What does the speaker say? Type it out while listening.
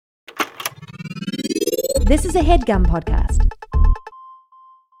This is a HeadGum podcast.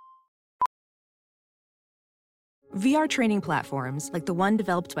 VR training platforms, like the one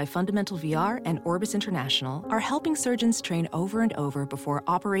developed by Fundamental VR and Orbis International, are helping surgeons train over and over before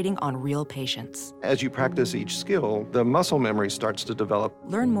operating on real patients. As you practice each skill, the muscle memory starts to develop.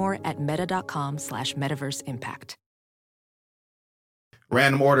 Learn more at meta.com/metaverseimpact.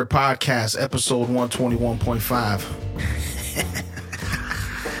 Random Order Podcast, episode 121.5.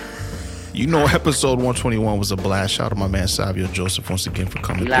 You know, episode 121 was a blast. Shout out to my man Savio Joseph once again for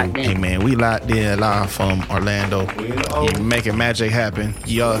coming through. Hey man, we locked in live from Orlando. You making magic happen.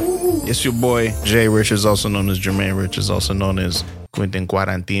 Yeah, it's your boy Jay Richards, also known as Jermaine Richards, also known as Quentin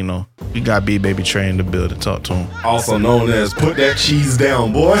Quarantino. We got B-Baby Trey in the building. Talk to him. Also known as Put That Cheese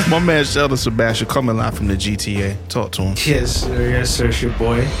Down, boy. My man Sheldon Sebastian coming live from the GTA. Talk to him. Yes, sir. It's your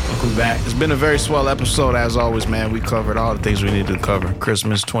boy. Welcome back. It's been a very swell episode as always, man. We covered all the things we needed to cover.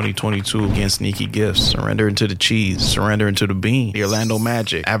 Christmas 2022 against sneaky gifts. Surrendering to the cheese. Surrendering to the bean. The Orlando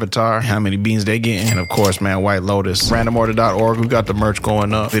Magic. Avatar. How many beans they getting? And of course, man, White Lotus. RandomOrder.org. We got the merch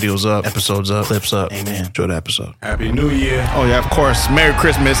going up. Videos up. Episodes up. Clips up. Amen. Enjoy the episode. Happy New Year. Oh yeah, of course. Merry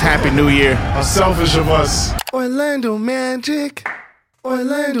Christmas. Happy New Year. How selfish of us. Orlando Magic.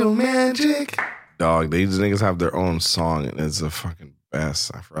 Orlando Magic. Dog, these niggas have their own song and it's the fucking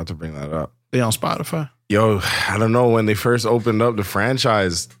best. I forgot to bring that up. They on Spotify? Yo, I don't know. When they first opened up the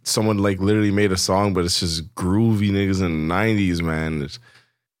franchise, someone like literally made a song, but it's just groovy niggas in the 90s, man.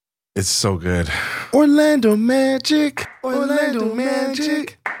 It's so good. Orlando Magic. Orlando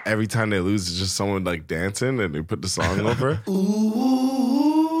Magic. Every time they lose, it's just someone like dancing and they put the song over.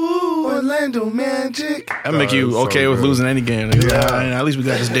 Ooh, Orlando Magic. That make you okay with losing any game. Yeah. I mean, at least we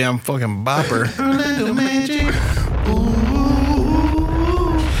got this damn fucking bopper. Orlando Magic. Ooh.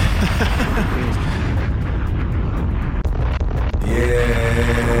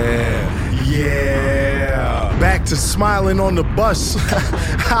 Yeah. Back to smiling on the bus.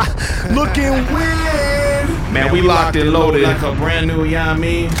 Looking weird. Man, we locked and loaded like a brand new, you know what I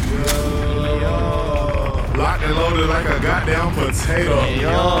mean? Locked and loaded like a goddamn potato.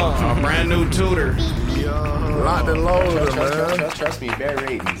 A brand new tutor. Locked and loaded, man. Trust me, bear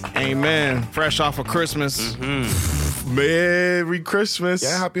ratings. Amen. Fresh off of Christmas. Merry Christmas.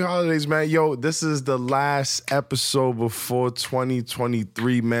 Yeah, happy holidays, man. Yo, this is the last episode before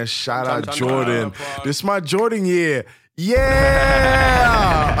 2023, man. Shout out Jordan. This is my Jordan year. Yeah.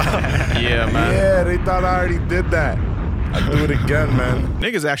 Yeah, man. Yeah, they thought I already did that. I do it again, man.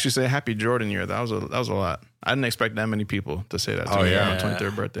 Niggas actually say Happy Jordan year. That was a lot. I didn't expect that many people to say that to me on my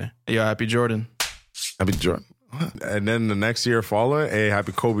 23rd birthday. Yo, Happy Jordan. Happy Jordan. And then the next year following, hey,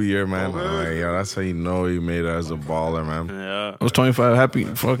 happy Kobe year, man. Like, yo, that's how you know you made it as a baller, man. Yeah. It was 25, happy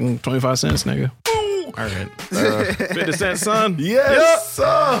fucking 25 cents, nigga. All right. 50 cents, son. Yes,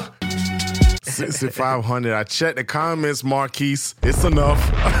 sir. 6,500. I checked the comments, Marquise. It's enough.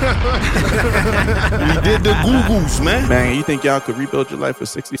 We did the Googles, man. Man, you think y'all could rebuild your life for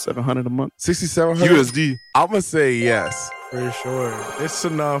 $6,700 a month? 6,700 USD. I'm going to say yes. For sure. It's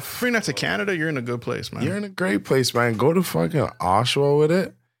enough. Bring that to Canada, you're in a good place, man. You're in a great place, man. Go to fucking Oshawa with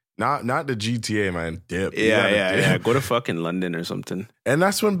it. Not the GTA, man. Dip. Yeah. Go to fucking London or something. And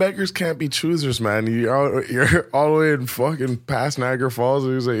that's when beggars can't be choosers, man. You're all the way in fucking past Niagara Falls.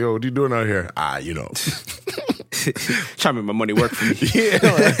 And he's like, yo, what are you doing out here? You know. Trying to make my money work for me. Yeah.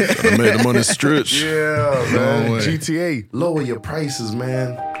 I made the money stretch. Yeah, man. GTA. Lower your prices,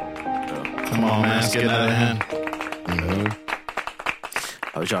 man. Come on, man. It's getting out of hand.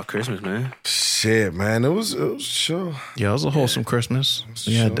 How was y'all Christmas, man? Shit, man. It was chill. Yeah, it was a wholesome Christmas.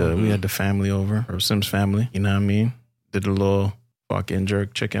 We had the family over, or Sims family. You know what I mean? Did a little fucking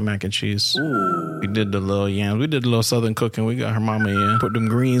jerk chicken mac and cheese. Ooh. We did the little yams. We did the little southern cooking. We got her mama in. Put them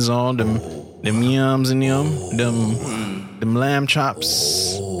greens on, them yums in them lamb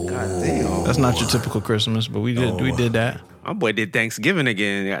chops. God damn. That's not your typical Christmas, but we did that. My boy did Thanksgiving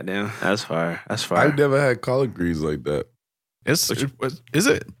again. Goddamn, that's fire. I've never had collard greens like that. Is it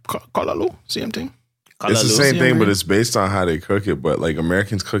Kalalu? Same thing? It's the same thing, but it's based on how they cook it. But like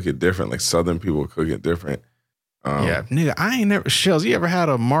Americans cook it different. Like Southern people cook it different. Yeah, nigga, I ain't never. Shells, you ever had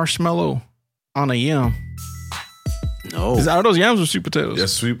a marshmallow on a yam? No. Are those yams or sweet potatoes? Yeah,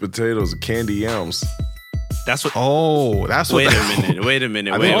 sweet potatoes, candy yams. That's what. Oh, that's what. Wait a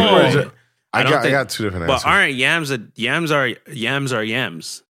minute. I got two different answers. But aren't yams are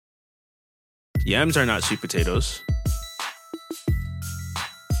yams? Yams are not sweet potatoes.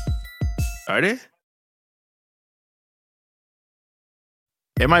 Are they?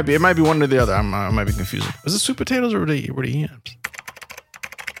 It might be one or the other. I might be confusing. Was it sweet potatoes or were they yams?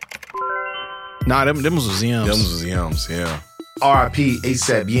 Nah, them was yams. Them was yams, yeah. R.I.P.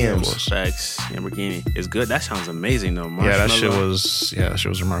 ASAP Yams. Facts. Lamborghini. It's good. That sounds amazing though. Yeah, that shit Marshmello.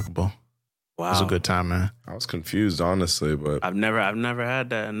 was remarkable. Wow. It was a good time, man. I was confused, honestly, but I've never had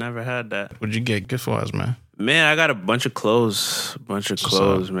that. I never had that. What'd you get gift-wise, man? Man, I got a bunch of clothes.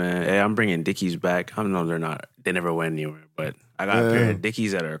 Man. Hey, I'm bringing Dickies back. I know they never went anywhere, but I got a pair of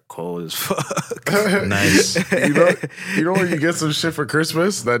Dickies that are cold as fuck. Nice. you know when you get some shit for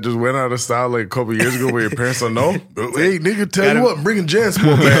Christmas that just went out of style like a couple years ago where your parents don't know? Hey, nigga, tell you what, I'm bringing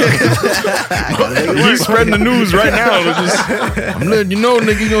Jansport back. He's spreading the news right now. I'm letting you know,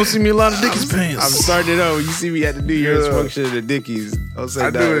 nigga, you gonna see me a lot of Dickies pants. I'm starting it out. When you see me at the New Year's function of the Dickies, I'll say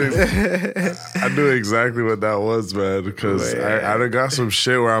I knew exactly what that was, man, because I done got some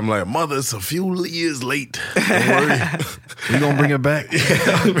shit where I'm like, mother, it's a few years late. Don't worry. We gonna bring it back.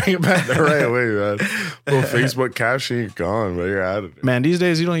 I'll bring it back the right way, man. Well, Facebook caption gone, but you're out of it. Man, these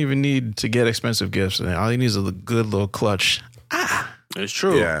days you don't even need to get expensive gifts. Man. All you need is a good little clutch. It's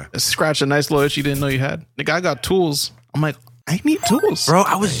true. Yeah. Scratch a nice little itch you didn't know you had. Nigga, I got tools. I'm like, I need tools. Bro,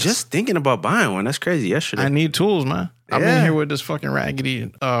 I was just thinking about buying one. That's crazy. Yesterday. I need tools, man. I've been here with this fucking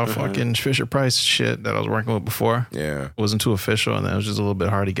raggedy fucking Fisher Price shit that I was working with before. Yeah. It wasn't too official, and then it was just a little bit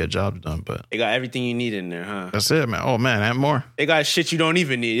hard to get jobs done, but They got everything you need in there, huh? that's it, man. Oh, man, and more. They got shit you don't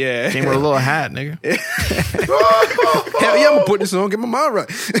even need, yeah. Came with a little hat, nigga. hell yeah, I'm gonna put this on, get my mind right.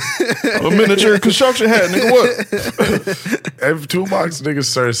 A miniature construction hat, nigga, what? If Toolbox niggas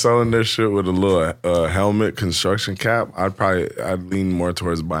started selling their shit with a little helmet construction cap, I'd lean more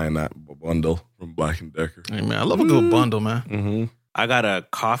towards buying that bundle from Black & Decker. Hey, man, I love a good bundle, man. Mm-hmm. I got a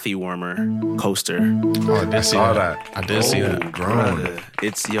coffee warmer coaster. Oh, I did see Saw that. I did see that. Grown.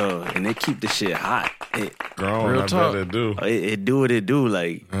 It's, and they keep the shit hot. Grown, Real I talk. bet it do. It do what it do,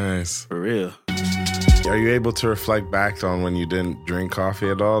 like, Nice. for real. Are you able to reflect back on when you didn't drink coffee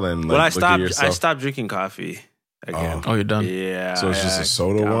at all? And like, Well, look at yourself? I stopped drinking coffee again. Oh, you're done? Yeah. So it's just a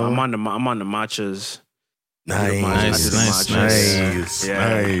soda one? I'm on the matchas. Nice.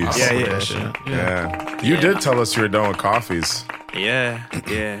 Yeah. Yeah. You did tell us you were done with coffees. Yeah.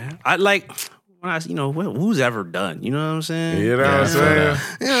 I like when who's ever done? You know what I'm saying? You know what I'm saying?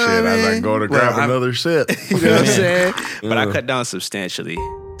 You know Shit, what I I'd mean? like go to grab another sip. You know what I'm saying? But I cut down substantially.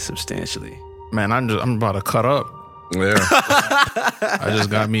 Man, I'm about to cut up. Yeah. I just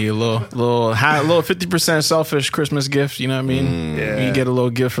got me a little 50% selfish Christmas gift. You know what I mean? You get a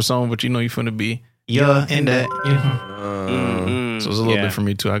little gift for someone, but you know you're finna be in that. You know? So it's a little bit for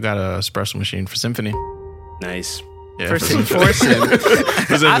me too. I got a espresso machine for Symphony. Nice. Yeah, For Sim.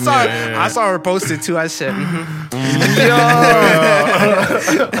 I saw her post it too. I said, I'm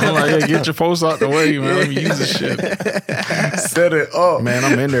like, hey, get your post out the way, man. Let me use this shit. Set it up. Man,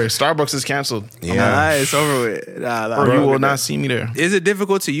 I'm in there. Starbucks is canceled. nah, it's over with. Nah, Bro, you will not see me there. Is it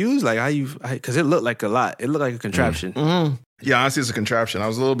difficult to use? Like because it looked like a lot. It looked like a contraption. Yeah, honestly, it's a contraption. I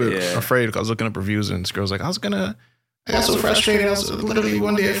was a little bit afraid because I was looking up reviews and this girl was like, I got so frustrated. I was literally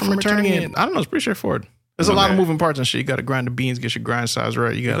one day from returning it. I don't know. It's pretty straightforward. There's a lot of moving parts and shit. You got to grind the beans, get your grind size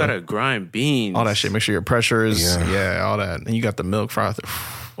right. You got to grind beans. All that shit. Make sure your pressure is, all that. And you got the milk froth.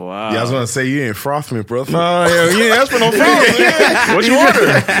 Wow. Yeah, I was going to say, you ain't froth me, bro. No, you ain't ask for no froth. What you order?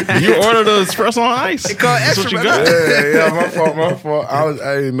 You ordered the espresso on ice. It called That's extra, what you got. My fault.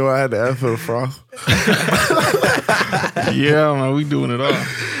 I didn't know I had to ask for the froth. Yeah, man, we doing it all.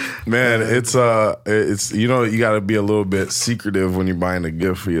 Man, it's you got to be a little bit secretive when you're buying a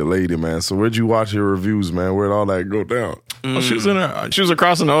gift for your lady, man. So where'd you watch your reviews, man? Where'd all that go down? Oh, she was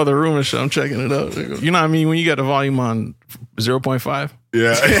across in the other room and shit. I'm checking it out. You know what I mean? When you got the volume on 0.5.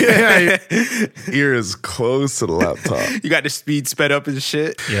 Yeah. Ear is close to the laptop. You got the speed sped up and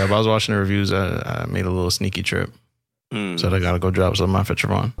shit. Yeah, but I was watching the reviews. I made a little sneaky trip. So I got to go drop something off at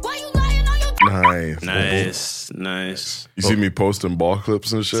Trevon. Nice. You see me posting ball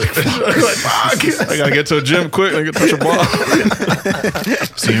clips and shit? I got to get to a gym quick and touch a ball.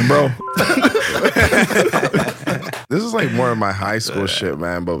 See him, bro. This is like more of my high school shit,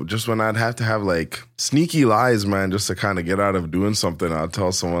 man. But just when I'd have to have like sneaky lies, man, just to kind of get out of doing something, I'd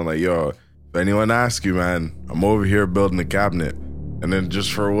tell someone like, yo, if anyone asks you, man, I'm over here building a cabinet. And then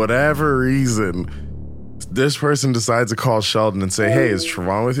just for whatever reason, this person decides to call Sheldon and say, hey, is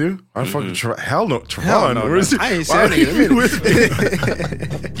Trevon with you? I fucking hell no. Trevon, where's he? I ain't said anything.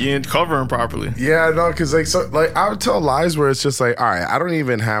 You ain't covering properly. Yeah, no, because I would tell lies where it's just like, all right, I don't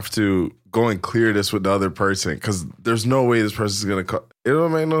even have to go and clear this with the other person because there's no way this person's gonna call. It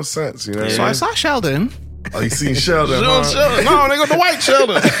don't make no sense, you know. So I saw Sheldon. Oh, you seen Sheldon? Sheldon. No, they got the white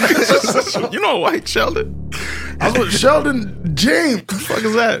Sheldon. You know white Sheldon. I was with Sheldon James. What the fuck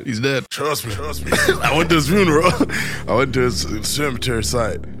is that? He's dead. Trust me. I went to his funeral. I went to his cemetery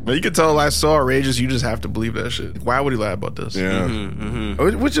site. But you can tell I saw outrageous. You just have to believe that shit. Why would he lie about this? Yeah.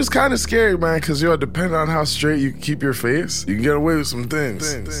 Which is kind of scary, man, because, depending on how straight you keep your face, you can get away with some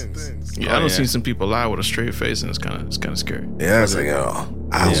things. Yeah, I don't see some people lie with a straight face, and it's kind of scary. Yeah, it's like,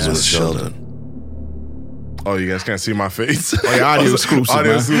 I was with Sheldon. Oh, you guys can't see my face? Oh, yeah, audio exclusive,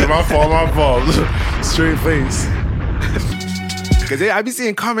 Audio man. exclusive. My fault. Straight face. Because I be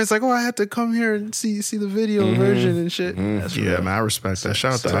seeing comments like, I had to come here and see the video version and shit. That's man, I respect that.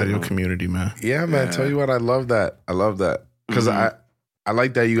 Shout out to the audio community, man. Yeah, man. Tell you what, I love that. Because I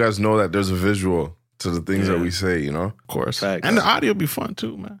like that you guys know that there's a visual to the things that we say, Of course. Facts. And the audio be fun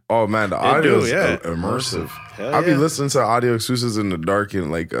too, man. Oh, man, the audio is immersive. I'll be listening to audio exclusives in the dark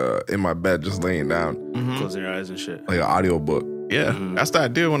and in my bed just laying down. Closing your eyes and shit. Like an audio book. Yeah, that's the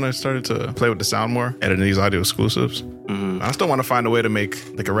idea when I started to play with the sound more, editing these audio exclusives. I still want to find a way to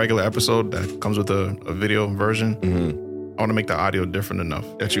make like a regular episode that comes with a video version. I want to make the audio different enough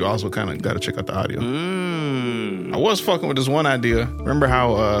that you also kind of got to check out the audio. I was fucking with this one idea. Remember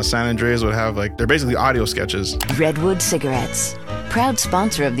how San Andreas would have they're basically audio sketches. Redwood Cigarettes, proud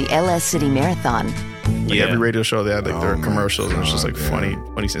sponsor of the LS City Marathon. Every radio show they had their commercials, and it's just funny.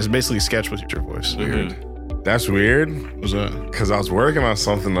 It's basically a sketch with your voice. Weird. That's weird. What's that? Because I was working on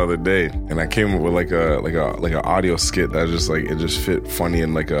something the other day, and I came up with like an audio skit that it just fit funny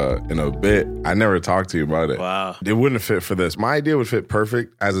in in a bit. I never talked to you about it. Wow. It wouldn't fit for this. My idea would fit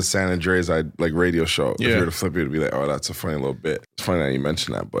perfect as a San Andreas radio show. If you were to flip it, it'd be like, oh, that's a funny little bit. It's funny that you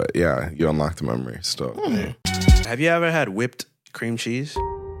mentioned that, but yeah, you unlocked the memory still. Have you ever had whipped cream cheese?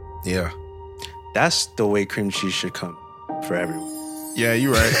 Yeah. That's the way cream cheese should come for everyone. Yeah,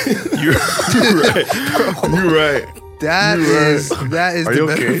 you're right. You're right. You're right. That is the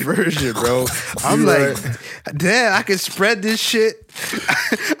better version, bro. I'm like, damn, I can spread this shit.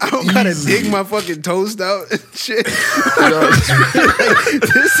 I don't gotta dig my fucking toast out and shit. This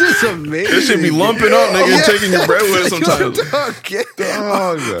is amazing. This should be lumping up, nigga, and taking your bread with it sometimes.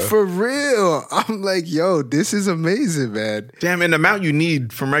 For real. I'm like, yo, this is amazing, man. Damn, and the amount you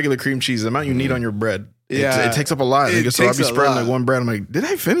need from regular cream cheese, the amount you need on your bread. Yeah, it takes up a lot. So I'll be spreading one bread. I'm like, did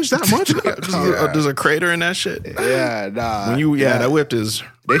I finish that much? There's a crater in that shit. Yeah, nah. That whipped is.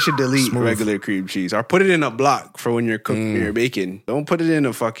 They should delete regular cream cheese or put it in a block for when you're cooking your bacon. Don't put it in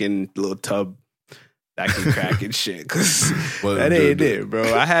a fucking little tub that can crack and shit. Cause that ain't it,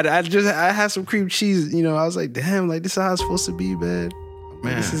 bro. I had some cream cheese. I was like, damn, this is how it's supposed to be, man.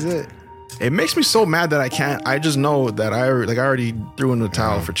 This is it. It makes me so mad that I can't. I just know that I already threw in the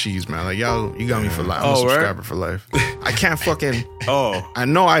towel for cheese, man. Like, y'all, you got me for life. I'm a subscriber for life. I can't fucking. I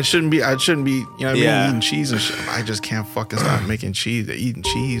know I shouldn't be. You know what I mean? Eating cheese and shit. I just can't fucking stop making cheese. Eating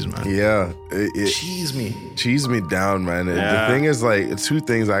cheese, man. Yeah, cheese me down, man. The thing is, two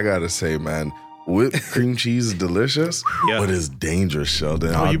things I gotta say, man. Whipped cream cheese is delicious, but it's dangerous,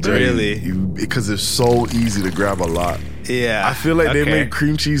 Sheldon. Oh, you really? Because it's so easy to grab a lot. Yeah. I feel like they make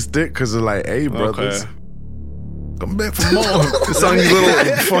cream cheese thick because they're like, hey, brothers, come back for more. It's on these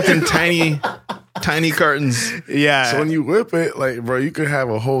little fucking tiny cartons. Yeah. So when you whip it, bro, you could have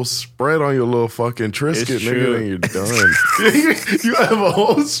a whole spread on your little fucking Triscuit, nigga, and you're done. You have a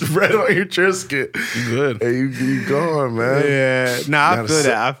whole spread on your Triscuit. You good. Hey, you gone, man. Yeah. Nah,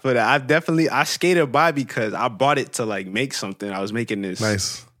 I feel that. I skated by because I bought it to make something. I was making this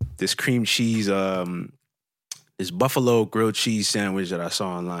cream cheese, this buffalo grilled cheese sandwich that I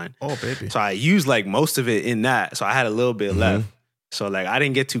saw online. Oh, baby. So I used most of it in that. So I had a little bit left. So I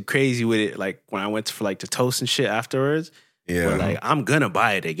didn't get too crazy with it when I went for the toast and shit afterwards. Yeah. But I'm gonna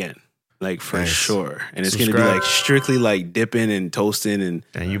buy it again. For sure. And it's gonna be strictly dipping and toasting and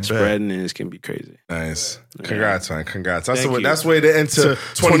spreading, and it's gonna be crazy. Nice. Congrats, man. Congrats. That's Thank you. That's the way to enter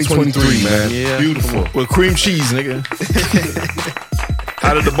 2023, man. Yeah. Beautiful. With cream cheese, nigga.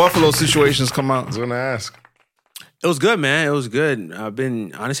 How did the buffalo situations come out? I was gonna ask. It was good, man. It was good. I've been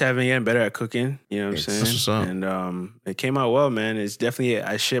getting better at cooking. You know what I'm saying? That's what's up. And it came out well, man. It's definitely,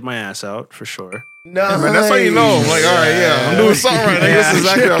 I shit my ass out for sure. No, man, that's how you know. All right, I'm doing something right. This is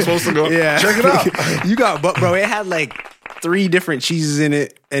exactly how I'm supposed to go. Yeah. Check it out. You got, bro, it had 3 different cheeses in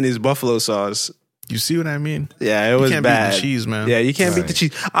it and his buffalo sauce. You see what I mean? Yeah, it was can't bad. beat the cheese, man. Yeah, you can't beat the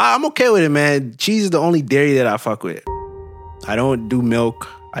cheese. I'm okay with it, man. Cheese is the only dairy that I fuck with. I don't do milk.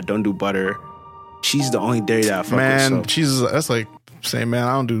 I don't do butter. Cheese is the only dairy that I fuck with. Man, cheese is, that's like saying, man,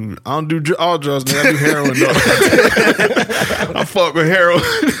 I don't do all drugs, man. I do heroin, though. I fuck with heroin.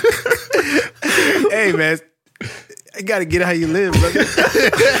 Hey, man. You gotta get how you live, brother.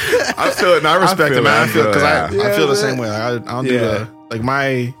 I feel it, and I respect it, man. I feel the same way. I don't do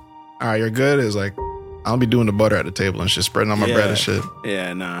all right, you're good is I'll be doing the butter at the table and shit, spreading on my bread and shit.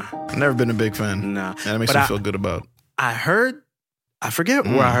 Yeah, nah. I've never been a big fan. Nah. And it makes me feel good about. I forget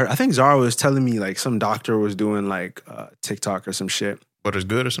where I heard. I think Zara was telling me like some doctor was doing like TikTok or some shit. Butter's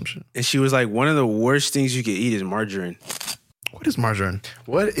good or some shit. And she was like, one of the worst things you can eat is margarine. What is margarine?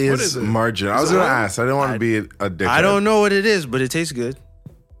 What is margarine? I was going to ask. I didn't want to be a dickhead. I don't know what it is, but it tastes good.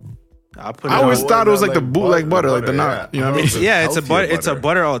 I always thought it was like the bootleg butter, like the not. You know what I mean? Yeah, it's a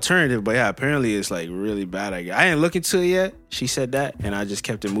butter alternative, but yeah, apparently it's like really bad. I didn't look into it yet. She said that, and I just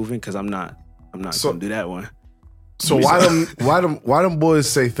kept it moving because I'm not gonna do that one. So why them boys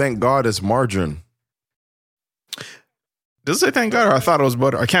say thank God it's margarine? Does it say thank God or I thought it was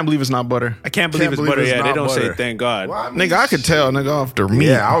butter? I can't believe it's not butter. I can't believe it's butter. Yeah, they don't say thank God. Well, I mean, nigga, I could tell, nigga, off the meat.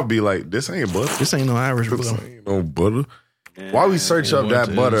 Yeah, I would be like, this ain't butter. This ain't no average butter. This ain't no butter. Yeah, while we search up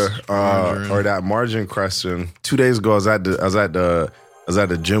that butter or that margarine question, 2 days ago I was at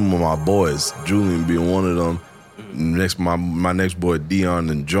the gym with my boys, Julian being one of them. My next boy Dion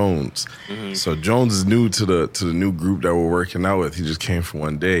and Jones. So Jones is new to the new group that we're working out with. He just came for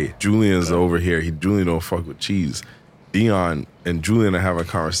one day. Julian's over here. Julian don't fuck with cheese. Dion and Julian are having a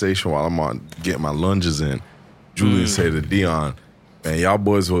conversation while I'm on getting my lunges in. Julian say to Dion, man, y'all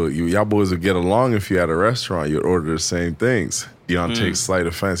boys will get along if you had a restaurant. You'd order the same things. Dion takes slight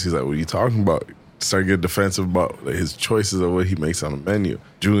offense. He's like, what are you talking about? Start getting defensive about his choices of what he makes on the menu.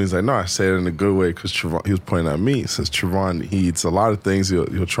 Julian's like, no, I say it in a good way because he was pointing at me. Since Trevon, he eats a lot of things.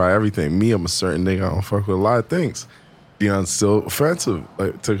 He'll try everything. Me, I'm a certain nigga. I don't fuck with a lot of things. Dion's still offensive.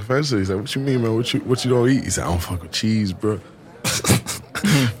 Like, took offense to it. He's like, what you mean, man? What you don't eat? He said, I don't fuck with cheese, bro.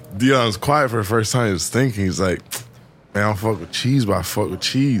 Dion's quiet for the first time. He was thinking. He's like, man, I don't fuck with cheese, but I fuck with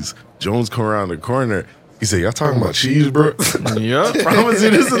cheese. Jones come around the corner. He said, y'all talking about cheese, bro? Yep. Promise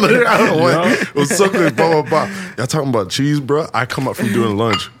you, this is literally, I don't know what. It was so quick, blah, blah, blah. Y'all talking about cheese, bro? I come up from doing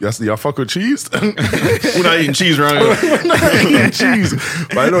lunch. Y'all fuck with cheese? We're not eating cheese around here. We're not eating cheese.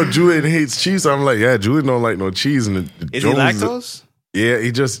 But I know Julian hates cheese, so I'm like, yeah, Julian don't like no cheese. And is he lactose? Yeah,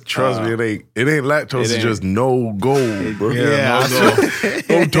 he just, trust me, it ain't lactose, it's just no go, bro. Yeah,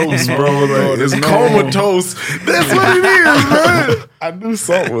 no toast, bro. Like, it's comatose. That's what it is, man. I knew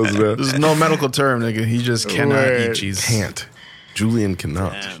something was there. There's no medical term, nigga. He just cannot eat cheese. Can't. Julian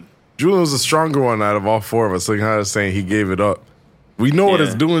cannot. Damn. Julian was the stronger one out of all four of us. Like I was saying, he gave it up. We know what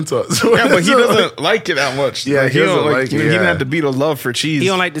it's doing to us. Yeah, but he doesn't like it that much. Yeah, like, he doesn't like it. He didn't have to beat a love for cheese. He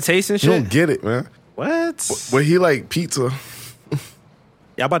don't like the taste and shit? He don't get it, man. What? But he like pizza.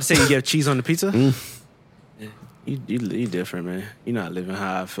 Y'all about to say you get cheese on the pizza? Yeah, you different, man. You're not living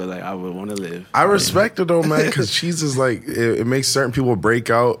how I feel like I would want to live. I respect it though, man, because cheese is like it makes certain people break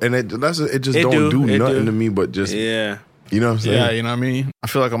out, and it just don't do nothing to me, but just yeah. You know what I'm saying? Yeah, you know what I mean? I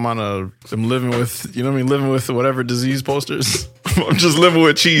feel like I'm living with, you know what I mean? Living with whatever disease posters. I'm just living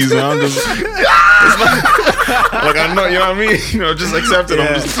with cheese, man. I'm just, like I know, you know what I mean? You know, just accept it.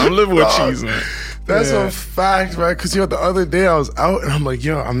 Yeah. I'm living with cheese, man. That's a fact, man. Because the other day I was out and I'm like,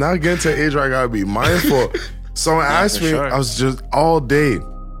 yo, I'm not getting to an age where I gotta be mindful. Someone asked me, I was just all day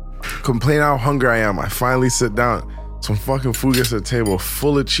complaining how hungry I am. I finally sit down. Some fucking food gets to the table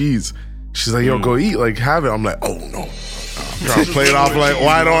full of cheese. She's like, yo, go eat, like have it. I'm like, oh no. I'm trying to play it off like,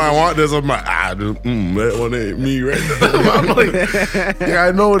 why don't I want this? I'm like, that one ain't me right now. I'm like, yeah,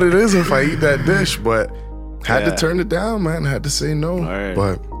 I know what it is if I eat that dish, but had to turn it down, man. Had to say no. Right.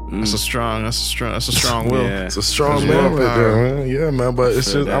 But that's a strong will. Yeah. It's a strong man right there, man. Yeah, man. But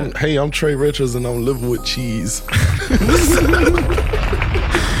it's just, I'm Trey Richards and I'm living with cheese.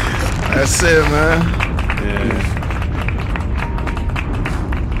 That's it, man. Yeah.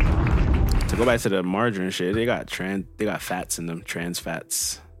 To go back to the margarine shit, they got fats in them, trans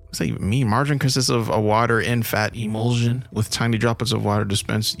fats. What's that even mean? Margarine consists of a water and fat emulsion with tiny droplets of water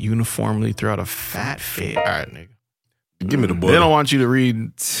dispensed uniformly throughout a fat phase. All right, nigga. Give me the book. They don't want you to read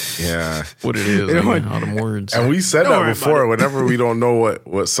what it is, all them words. And we said that before. Whenever we don't know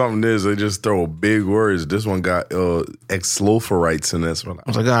what something is, they just throw big words. This one got exlophorites in this one. I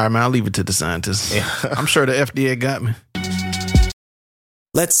was like, all right, man, I'll leave it to the scientists. Yeah. I'm sure the FDA got me.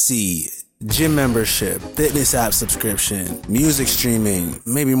 Let's see. Gym membership, fitness app subscription, music streaming,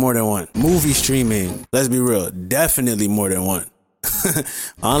 maybe more than one. Movie streaming, let's be real, definitely more than one.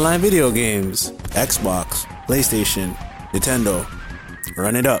 Online video games, Xbox, PlayStation, Nintendo.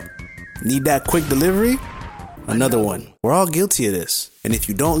 Run it up. Need that quick delivery? Another one. We're all guilty of this. And if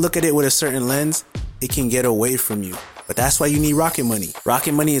you don't look at it with a certain lens, it can get away from you. But that's why you need Rocket Money.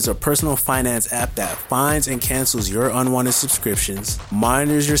 Rocket Money is a personal finance app that finds and cancels your unwanted subscriptions,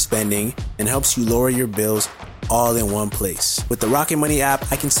 monitors your spending, and helps you lower your bills all in one place. With the Rocket Money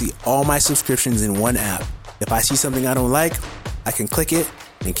app, I can see all my subscriptions in one app. If I see something I don't like, I can click it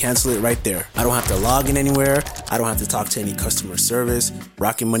and cancel it right there. I don't have to log in anywhere. I don't have to talk to any customer service.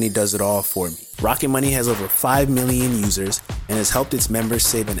 Rocket Money does it all for me. Rocket Money has over 5 million users and has helped its members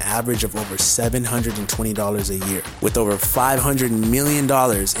save an average of over $720 a year, with over $500 million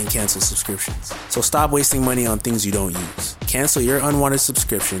in canceled subscriptions. So stop wasting money on things you don't use. Cancel your unwanted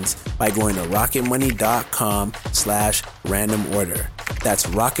subscriptions by going to rocketmoney.com/random order. That's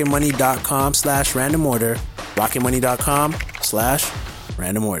rocketmoney.com/random order.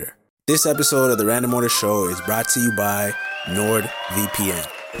 rocketmoney.com/random order. This episode of the Random Order Show is brought to you by NordVPN.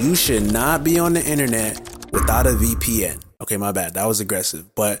 You should not be on the internet without a VPN. Okay, my bad. That was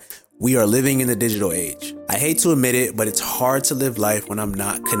aggressive. But we are living in the digital age. I hate to admit it, but it's hard to live life when I'm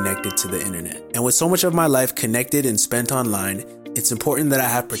not connected to the internet. And with so much of my life connected and spent online, it's important that I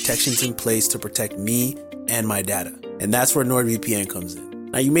have protections in place to protect me and my data. And that's where NordVPN comes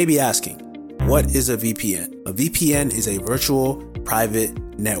in. Now you may be asking, what is a VPN? A VPN is a virtual private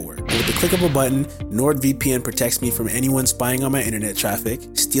network. And with the click of a button, NordVPN protects me from anyone spying on my internet traffic,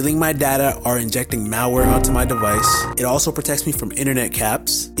 stealing my data, or injecting malware onto my device. It also protects me from internet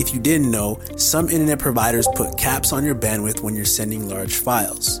caps. If you didn't know, some internet providers put caps on your bandwidth when you're sending large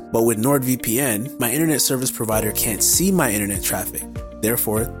files. But with NordVPN, my internet service provider can't see my internet traffic.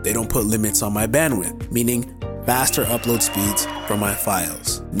 Therefore, they don't put limits on my bandwidth, meaning faster upload speeds for my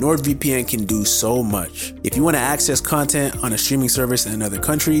files. NordVPN can do so much. If you want to access content on a streaming service in another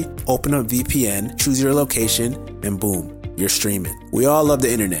country, open up VPN, choose your location, and boom, you're streaming. We all love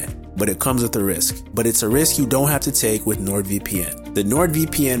the internet, but it comes with a risk. But it's a risk you don't have to take with NordVPN. The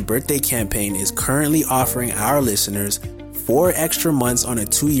NordVPN birthday campaign is currently offering our listeners 4 extra months on a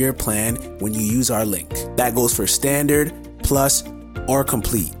 2-year plan when you use our link. That goes for standard, plus, or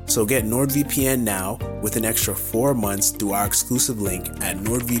complete. So get NordVPN now with an extra 4 months through our exclusive link at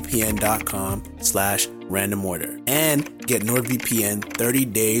nordvpn.com/random order and get NordVPN 30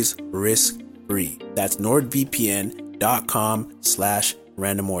 days risk free. That's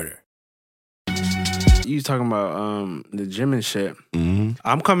nordvpn.com/random order. You talking about the gym and shit. Mm-hmm.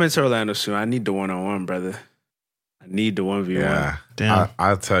 I'm coming to Orlando soon. I need the 1-on-1, brother. I need the 1v1. Yeah. Damn.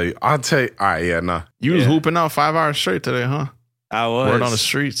 I'll tell you. All right, yeah, nah. You was hooping out 5 hours straight today, huh? I was. Word on the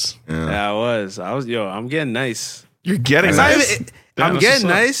streets. Yeah, I was. Yo, I'm getting nice. You're getting nice? I'm getting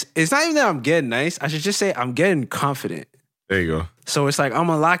nice. It's not even that I'm getting nice. I should just say I'm getting confident. There you go. So it's like I'm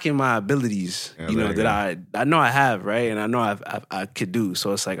unlocking my abilities, that I know I have, right? And I know I could do.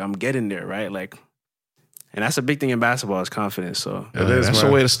 So it's like I'm getting there, right? Like, and that's a big thing in basketball is confidence. So that's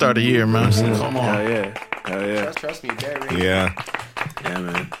a way to start a year, man. Mm-hmm. Come on. Hell yeah. Trust me, Barry. Yeah. Yeah,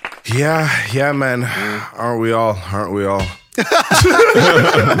 man. Yeah, man. Aren't we all? Aren't we all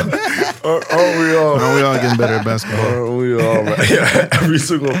getting better at basketball? Aren't we all, man? Yeah, every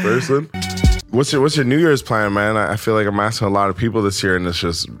single person. What's your New Year's plan, man? I feel like I'm asking a lot of people this year, and it's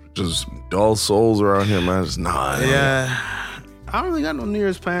just dull souls around here, man. Just Yeah. I don't really got no New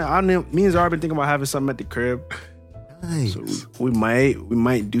Year's plan. Me and Zara been thinking about having something at the crib. Nice. So we might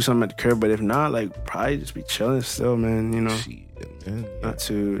do something at the crib, but if not, like probably just be chilling still, man. You know, not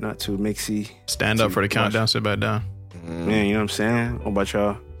too mixy. Stand up for the countdown, sit back down. Man, you know what I'm saying? What about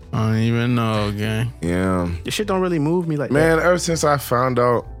y'all? I don't even know, gang. Yeah. Your shit don't really move me like that. Man, ever since I found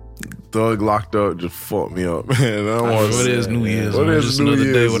out Thug locked up, just fucked me up, man. What is New Year's? What is New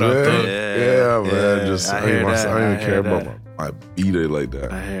Year's, day without man? Thug? Yeah, man. Just I I don't even care that. about my B-Day like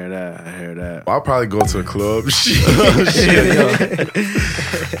that. I hear that. I'll probably go to a club.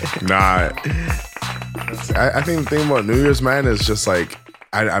 Nah. I think the thing about New Year's, man, is just like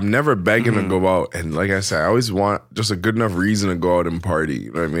I'm never begging to go out. And like I said, I always want just a good enough reason to go out and party.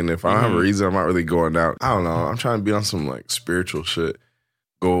 You know what I mean? If I don't have a reason, I'm not really going out. I don't know. I'm trying to be on some like spiritual shit.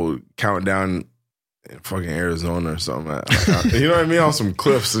 Go count down in fucking Arizona or something. You know what I mean? On some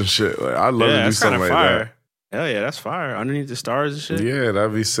cliffs and shit. Like I'd love to do something like that. Hell yeah, that's fire. Underneath the stars and shit. Yeah,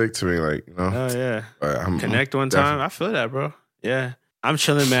 that'd be sick to me. Like, you know. Hell yeah. Connect one definitely. time. I feel that, bro. Yeah. I'm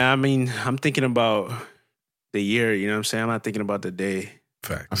chilling, man. I mean, I'm thinking about the year, you know what I'm saying? I'm not thinking about the day.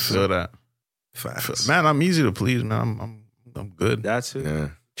 Facts. I feel that. Facts. Man, I'm easy to please, man. I'm good. That's it. Yeah.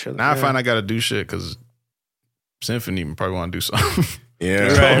 Chilling. Now I find I gotta do shit because Symphony probably want to do something.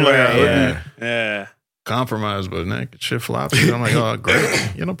 Yeah. Yeah. Compromise, but man, shit floppy. I'm like, oh,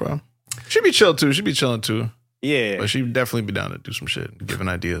 great. You know, bro. She be chill too. She be chilling too. Yeah. But she definitely be down to do some shit, giving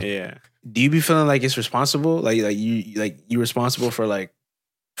ideas. Yeah. Do you be feeling like it's responsible? Like you responsible for like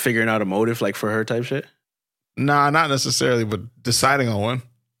figuring out a motive like for her type shit? Nah, not necessarily, but deciding on one.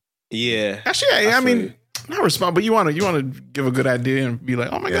 Yeah. Actually, yeah, I mean, not respond, but you want to give a good idea and be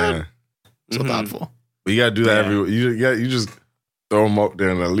like, oh my God. So thoughtful. But you gotta do that you just throw them up there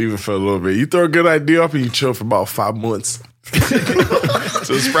and leave it for a little bit. You throw a good idea up and you chill for about 5 months.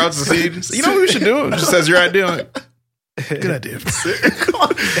 So sprouts the seed. You know what we should do? It just says your idea on it. Good idea.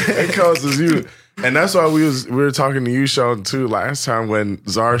 It causes you. And that's why we were talking to you, Sean, too, last time when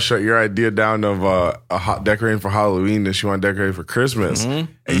Zara shut your idea down of a hot decorating for Halloween that she wanted to decorate for Christmas.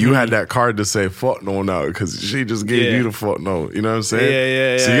 Mm-hmm. And you had that card to say fuck no now because she just gave you the fuck no. You know what I'm saying?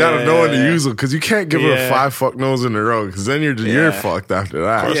 Yeah. So you got to know when to use them because you can't give her 5 fuck no's in a row because then you're fucked after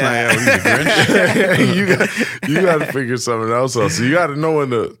that. Of course You got to figure something else out. So you got to know when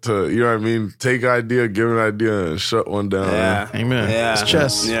to, you know what I mean, take idea, give an idea, and shut one down. Yeah. Amen. Yeah. It's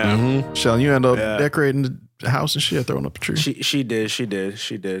chess. Yeah. Mm-hmm. Sheldon, you end up decorating the house and shit, throwing up a tree. She did.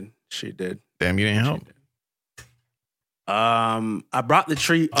 Damn, you didn't help. I brought the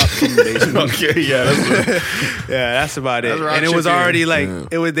tree up from the basement. Okay, That's about it. And it was already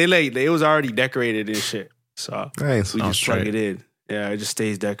it was already decorated and shit. So nice. we just plug it in. Yeah, it just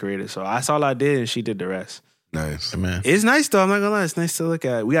stays decorated. So that's all I did, and she did the rest. Nice, man. It's nice though. I'm not gonna lie. It's nice to look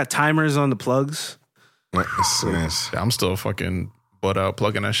at. We got timers on the plugs. Nice. I'm still fucking butt out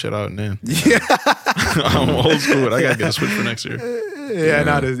plugging that shit out and then. Yeah, I'm old school. I gotta get a Switch for next year.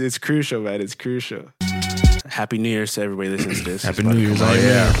 It's crucial, man. It's crucial. Happy New Year's to everybody listening to this. Happy New Year's. Oh,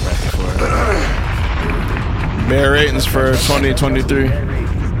 yeah. Bear ratings for 2023.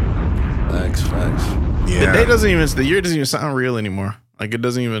 Facts. Yeah. The year doesn't even sound real anymore. Like it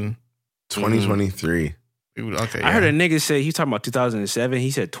doesn't even. 2023. Okay. I heard a nigga say, he talking about 2007. He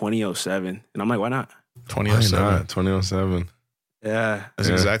said 2007. And I'm like, why not? 2007. 2007. Yeah. That's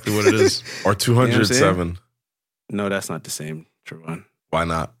exactly what it is. Or 207. No, that's not the same, Trevon. Why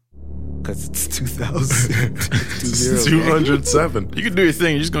not? Because it's 2000. 207. You can do your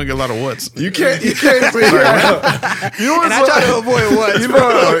thing. You're just going to get a lot of what's. You can't figure it out. You know what's I try to avoid what?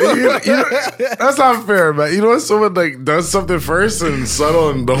 That's not fair, man. You know when someone like does something first and subtle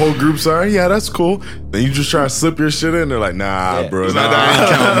and the whole group's like, yeah, that's cool. Then you just try to slip your shit in. They're like, nah, bro. Nah.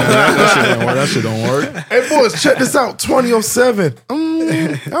 That shit don't work. Hey, boys, check this out. 2007.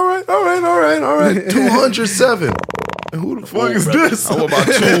 All right. 207. Who the fuck is this? What about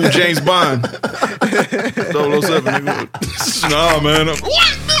 2 James Bond? 007, nigga. Nah, man.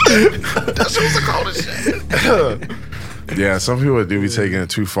 What? That's what it's called shit. Yeah, some people do be taking it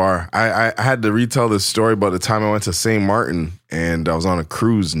too far. I had to retell this story about the time I went to St. Martin and I was on a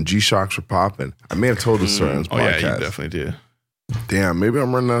cruise and G-Shocks were popping. I may have told this story on this podcast. Yeah, you definitely did. Damn, maybe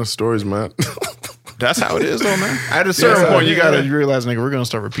I'm running out of stories, man. That's how it is, though, man. At a certain point, you realize, nigga, we're gonna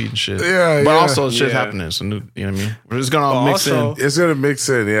start repeating shit. Yeah, but also shit's happening. So, you know what I mean? We're just gonna mix in. It's gonna mix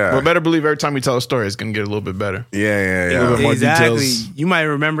in, yeah. But better believe every time we tell a story, it's gonna get a little bit better. Yeah. A little bit more exactly. details. You might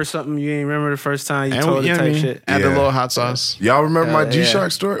remember something you ain't remember the first time you told it type shit. Add a little hot sauce. Y'all remember my G-Shock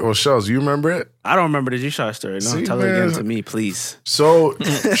story? Well, Shells, you remember it? I don't remember the G-Shock story. No, tell it again to me, please. So,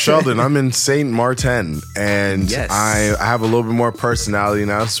 Sheldon, I'm in St. Martin, and I have a little bit more personality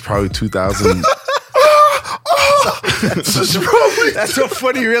now. This is probably 2000. That's a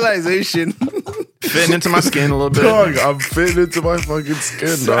funny realization. Fitting into my skin a little bit. Dog, I'm fitting into my fucking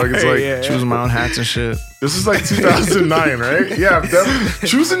skin, dog. It's like choosing my own hats and shit. This is like 2009, right? Yeah,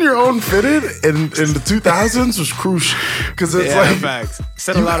 choosing your own fitted in the 2000s was crucial because it's like facts.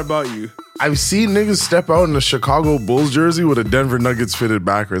 Said a lot about you. I've seen niggas step out in a Chicago Bulls jersey with a Denver Nuggets fitted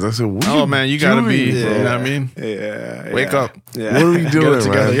backwards. I said, what are you man, you gotta doing, be. bro? You know what I mean? Yeah. Wake up. Yeah. What are we doing, Get it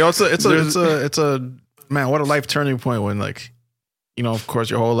together? man? Yo, it's a man. What a life turning point when of course,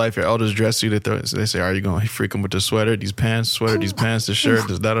 your whole life, your elders dress you. They say, are you going to freak them with the sweater, these pants, this shirt,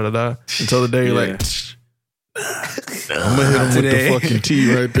 this da-da-da-da. Until the day you're like, I'm going to hit them with the fucking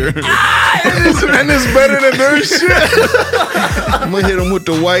T right there. And it's better than their shit. I'm going to hit them with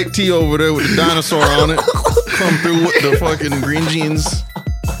the white T over there with the dinosaur on it. Come through with the fucking green jeans.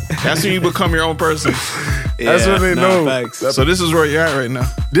 That's when you become your own person. That's what they know. Facts. So this is where you're at right now.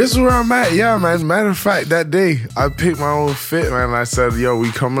 This is where I'm at. Yeah, man. Matter of fact, that day I picked my own fit, man. And I said, yo,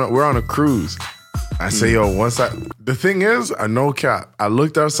 we coming up. We're on a cruise. I say, yo, the thing is, no cap. I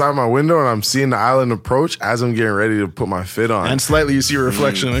looked outside my window and I'm seeing the island approach as I'm getting ready to put my fit on. And slightly you see a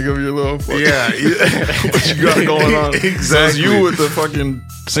reflection of your little fucking, what you got going on. Exactly. So it's you with the fucking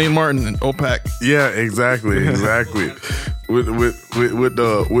St. Martin and OPAC. Yeah, exactly. with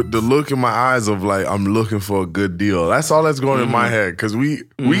the look in my eyes of like I'm looking for a good deal. That's all that's going in my head because we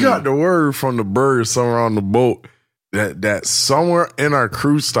got the word from the birds somewhere on the boat that somewhere in our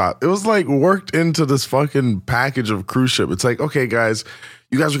cruise stop, it was like worked into this fucking package of cruise ship. It's like, okay, guys,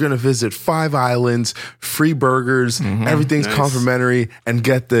 you guys are going to visit 5 islands, free burgers, everything's complimentary. And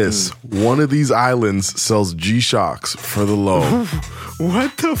get this, one of these islands sells G-Shocks for the low.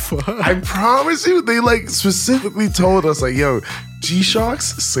 What the fuck? I promise you, they like specifically told us like, yo,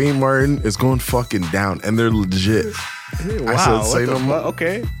 G-Shocks, St. Martin is going fucking down. And they're legit. Wow, I said, say no more.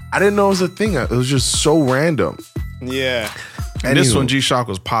 Okay. I didn't know it was a thing. It was just so random. Yeah. And this one, G-Shock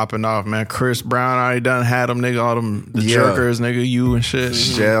was popping off, man. Chris Brown already done had them, nigga. All them jerkers, nigga. You and shit.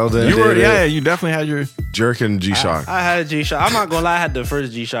 Sheldon, you were, you definitely had your jerking G-Shock. I had a G-Shock. I'm not gonna lie, I had the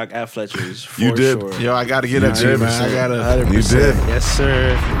first G-Shock at Fletcher's. For you did. Sure. Yo, I gotta get at you, man. I gotta. You did. Yes,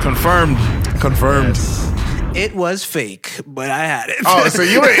 sir. Confirmed. Yes. It was fake, but I had it. Oh, so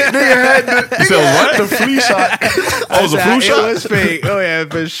you ain't nigga had the, you said what? The flu shot. Oh, it was a flu shot? It was fake. Oh yeah,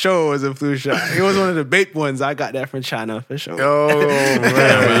 for sure it was a flu shot. It was one of the baked ones. I got that from China for sure. Oh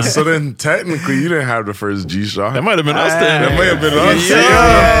man. So then technically you didn't have the first G-Shock. That might have been us then. That might have been us.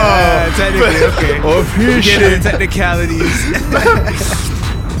 Yeah, technically, okay. Oh, get into technicalities.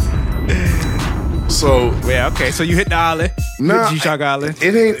 So yeah, okay. So you hit the island. Nah, G-Shock Island.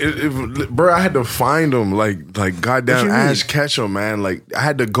 It ain't, bro. I had to find them, like goddamn Ash Ketchum, man. Like I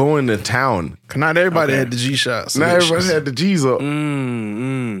had to go into town. Not everybody had the G-Shots. Not everybody had the G's up.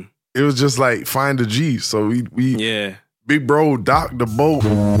 It was just like find the G. So we big bro docked the boat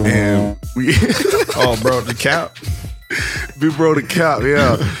and we. Oh, bro, the cap. Big bro, the cap.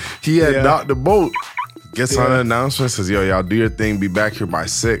 Yeah, he had docked the boat. Gets on the announcement, says, yo, y'all do your thing, be back here by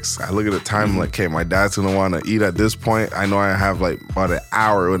 6. I look at the time, like, okay, my dad's gonna wanna eat at this point. I know I have like about an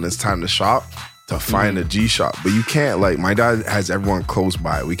hour when it's time to shop to find a G-Shop. But you can't, like, my dad has everyone close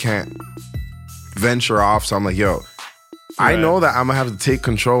by. We can't venture off. So I'm like, yo, I know that I'm gonna have to take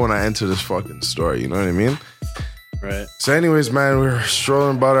control when I enter this fucking store. You know what I mean? Right. So anyways, man, we were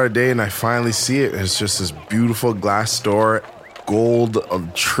strolling about our day and I finally see it. It's just this beautiful glass store. Gold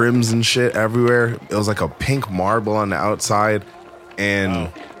of trims and shit everywhere. It was like a pink marble on the outside. And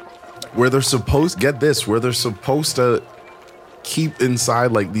where they're supposed to keep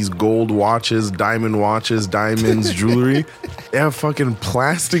inside like these gold watches, diamonds, jewelry. They have fucking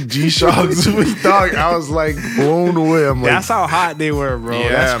plastic G-Shocks. Dog, I was like blown away. I'm like, that's how hot they were, bro. Yeah,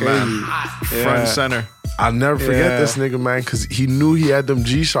 that's crazy. Man. Front and center. I'll never forget this nigga, man, because he knew he had them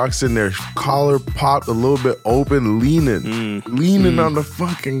G-Shocks in there. Collar popped a little bit open, leaning on the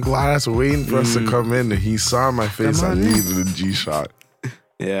fucking glass, waiting for us to come in. And he saw my face. I needed a G-Shock.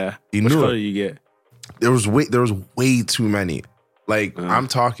 Yeah. He Which knew color it. did you get? There was way too many. Like, I'm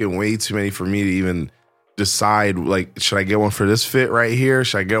talking way too many for me to even decide, like, should I get one for this fit right here?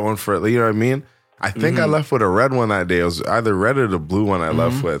 Should I get one for, you know what I mean? I think I left with a red one that day. It was either red or the blue one I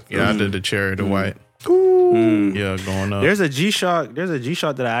left with. Yeah, I did the cherry, the white. Yeah, going up. There's a G-Shock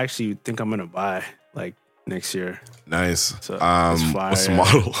that I actually think I'm gonna buy like next year. Nice. So, what's the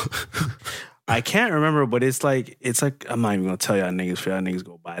model? I can't remember, but it's like I'm not even gonna tell y'all niggas for y'all niggas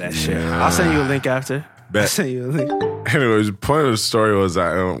go buy that shit. I'll send you a link after. Bet. I'll send you a link. Anyways, the point of the story was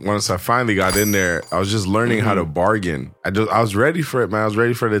that once I finally got in there, I was just learning how to bargain. I was ready for it, man. I was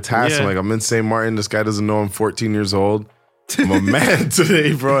ready for the task. Yeah. I'm like, I'm in St. Martin. This guy doesn't know I'm 14 years old. I'm a man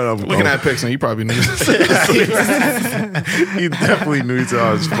today, bro. And I'm looking at pics, and he probably knew. He definitely knew until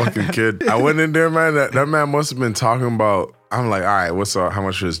I was a fucking kid. I went in there, man. That man must have been talking about. I'm like, all right, what's up? How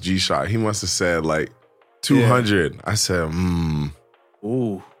much for this G-Shock? He must have said like 200. Yeah. I said,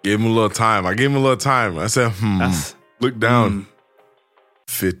 Ooh. Gave him a little time. I gave him a little time. I said, Look down.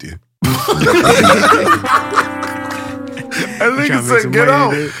 50. I think he said, get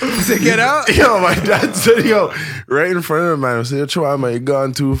out. He said, get out? Yo, my dad said, yo, right in front of him, man. I said, try, man, you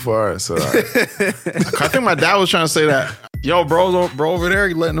gone too far. So I think my dad was trying to say that. Yo, bro over there,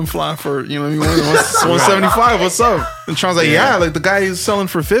 you letting them fly for, you know what I mean, 175. What's up? And Tron's like, yeah, like the guy is selling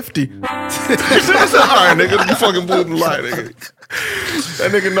for 50. All right, nigga, you fucking blew the lie, nigga.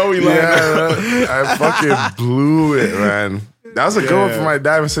 That nigga know he lying. Yeah, I fucking blew it, man. That was a good one for my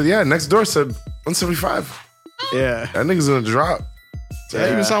dad. I said, yeah, next door said 175. Yeah. That nigga's gonna drop. Yeah,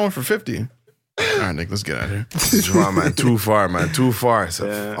 you even saw one for 50. All right, Nick, let's get out of here. Drop, man. Too far, man. Too far. I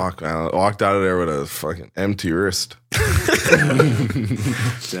said, fuck, man. I walked out of there with a fucking empty wrist.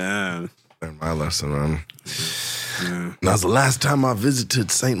 Damn. Learned my lesson, man. Yeah. That was the last time I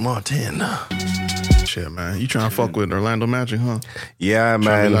visited St. Martin. Shit, man. You trying to fuck with Orlando Magic, huh? Yeah,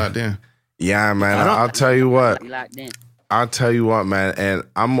 man. Yeah, man. I'll tell you what. I'll tell you what, man, and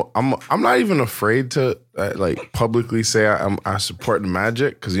I'm not even afraid to like publicly say I support the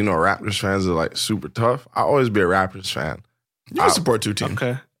Magic because you know Raptors fans are like super tough. I always be a Raptors fan. You can support two teams.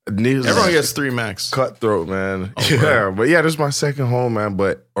 Okay. Everyone gets 3 max. Cutthroat, man. Oh, yeah, bro. but yeah, this is my second home, man.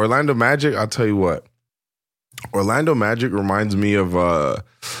 But Orlando Magic, I'll tell you what. Orlando Magic reminds me of a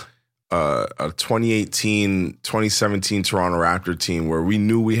 2018, 2017 Toronto Raptor team where we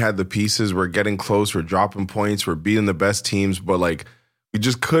knew we had the pieces. We're getting close. We're dropping points. We're beating the best teams, but like we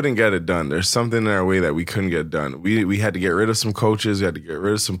just couldn't get it done. There's something in our way that we couldn't get done. We had to get rid of some coaches. We had to get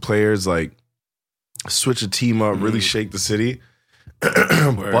rid of some players. Like switch a team up, really shake the city.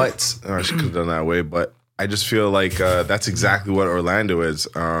 But I should have done that way. But I just feel like that's exactly what Orlando is.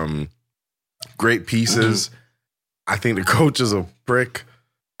 Great pieces. I think the coach is a prick.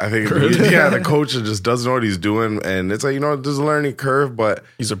 I think the coach just doesn't know what he's doing, and it's like there's a learning curve. But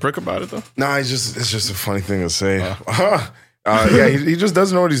he's a prick about it though. Nah, it's just a funny thing to say. Yeah, he just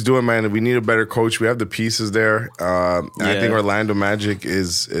doesn't know what he's doing, man. We need a better coach. We have the pieces there. I think Orlando Magic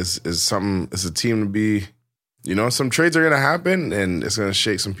is something. It's a team to be. Some trades are gonna happen, and it's gonna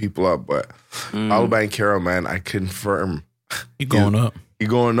shake some people up. But Paolo Banchero, man, I confirm he's going up. He's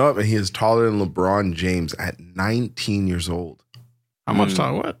going up, and he is taller than LeBron James at 19 years old. How much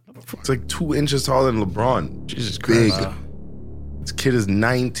taller? What? It's like 2 inches taller than LeBron. Jesus Christ. Big. Wow. This kid is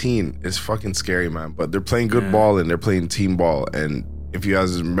 19. It's fucking scary, man. But they're playing good ball, and they're playing team ball. And if you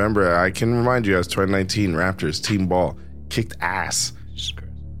guys remember, I can remind you, as 2019 Raptors team ball kicked ass. Jesus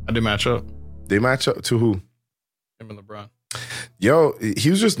Christ. How'd they match up? They match up to who? Him and LeBron. Yo, he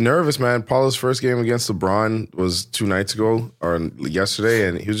was just nervous, man. Paolo's first game against LeBron was 2 nights ago or yesterday,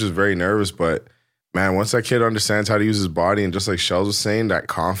 and he was just very nervous. But, man, once that kid understands how to use his body, and just like Shells was saying, that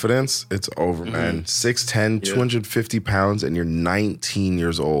confidence, it's over, man. 6'10", 250 pounds, and you're 19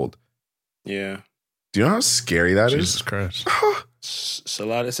 years old. Yeah. Do you know how scary that is? Jesus Christ. It's a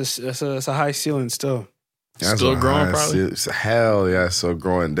lot. It's a high ceiling still. That's still growing, probably. Hell yeah, still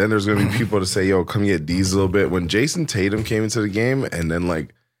growing. Then there's gonna be people to say, "Yo, come get D's a little bit." When Jason Tatum came into the game and then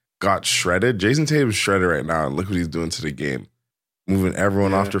like got shredded, Jason Tatum's shredded right now, and look what he's doing to the game, moving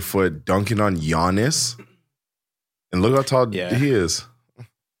everyone off their foot, dunking on Giannis, and look how tall he is.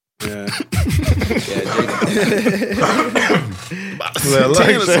 Yeah.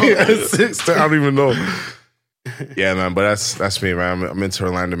 I don't even know. Yeah, man, but that's me, man. I'm into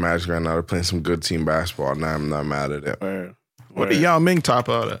Orlando Magic right now. They're playing some good team basketball, and I'm not mad at it. What did Yao Ming top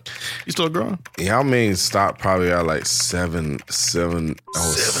out at? He's still growing? Yao Ming stopped probably at like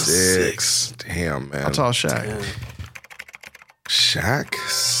 7'6". Damn, man. How tall Shaq? Shaq?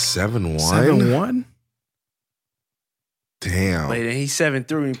 7'1"? 7'1"? Damn. Wait, and he's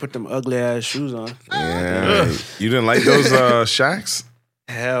 7'3" when he put them ugly ass shoes on. Yeah. You didn't like those Shaqs?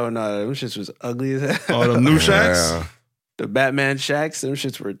 Hell no, them shits was ugly as hell. Oh, the new Shaqs? Yeah. The Batman Shaqs, them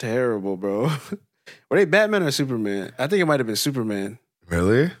shits were terrible, bro. Were they Batman or Superman? I think it might have been Superman.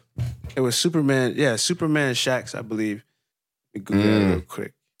 Really? It was Superman. Yeah, Superman Shaqs, I believe. Let me Google that real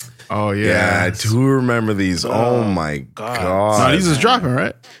quick. Oh, yeah. Yeah, I do remember these. Oh my God. No, these is dropping,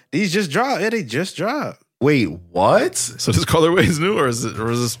 right? These just dropped. Yeah, they just dropped. Wait, what? So this colorway is new, or is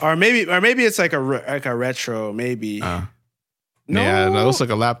this? Or maybe it's like a retro, maybe. No. Yeah, that looks like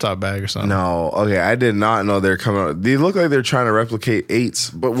a laptop bag or something. No, okay, I did not know they're coming out. They look like they're trying to replicate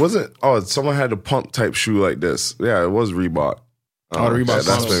 8s, but wasn't? Oh, someone had a pump type shoe like this. Yeah, it was Reebok. Oh, the Reebok.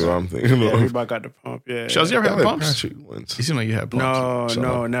 That's maybe what I'm thinking. Yeah, Reebok got the pump. Yeah. Shells, you ever had pumps? You seem like you had pumps.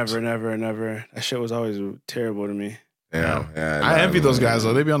 No, never. That shit was always terrible to me. Yeah. I envy those guys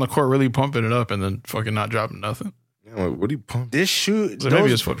though. They be on the court really pumping it up and then fucking not dropping nothing. Yeah, what do you pump? This shoe, so maybe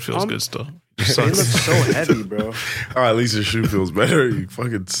his foot feels good still. It looks so heavy, bro. Oh, at least your shoe feels better. You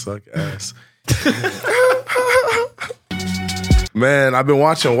fucking suck ass. Man, I've been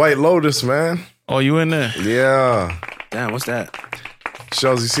watching White Lotus, man. Oh, you in there? Yeah. Damn, what's that?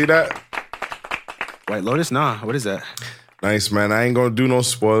 Shells, you see that? White Lotus? Nah, what is that? Nice, man. I ain't gonna do no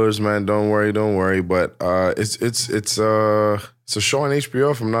spoilers, man. Don't worry. But it's a show on HBO,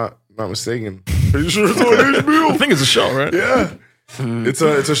 if I'm not mistaken. Pretty sure it's on HBO. I think it's a show, right? Yeah. It's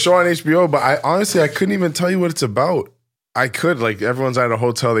a show on HBO, but I couldn't even tell you what it's about. I could, like, everyone's at a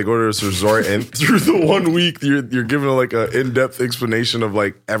hotel, they go to this resort, and through the 1 week, you're given like an in-depth explanation of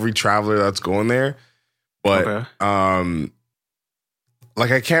like every traveler that's going there. But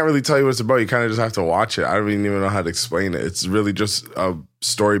like, I can't really tell you what it's about. You kind of just have to watch it. I don't even know how to explain it. It's really just a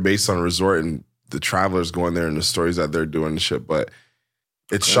story based on a resort and the travelers going there and the stories that they're doing and shit. But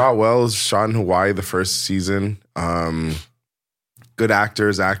it's shot well. It's shot in Hawaii the first season. Good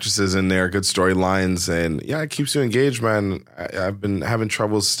actors, actresses in there, good storylines, and yeah, it keeps you engaged, man. I've been having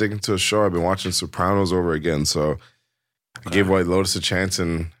trouble sticking to a show. I've been watching Sopranos over again, so I gave White Lotus a chance,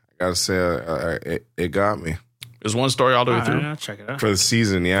 and I gotta say, it got me. There's one story all the way through. I'll check it out. For the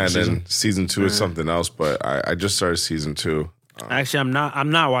season, yeah, and then season 2 is something else, but I just started season 2. Actually,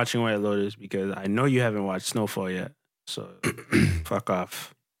 I'm not watching White Lotus because I know you haven't watched Snowfall yet. So fuck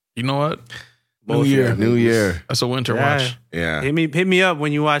off. You know what? New Year. That's a winter watch. Yeah. Hit me up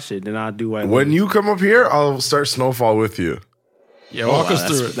when you watch it, then I'll do White Lotus. When you come up here, I'll start Snowfall with you. Yeah, walk us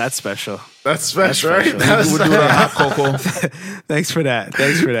through it. That's special. That's special, right? We'll do the hot cocoa. Thanks for that.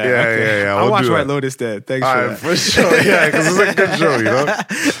 Yeah. I'll watch do White that. Lotus then. Thanks for that. For sure. Yeah, because it's a good show, you know?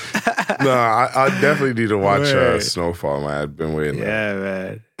 No, I definitely need to watch Snowfall, man. I've been waiting. Yeah,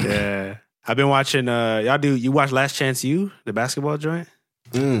 man. Yeah. I've been watching, you watch Last Chance U, the basketball joint?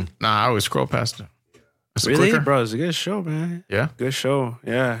 Nah, I always scroll past it. It's really? Bro, it's a good show, man. Yeah? Good show.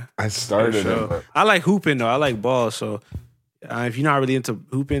 Yeah. I started it. But... I like hooping, though. I like ball, so... if you're not really into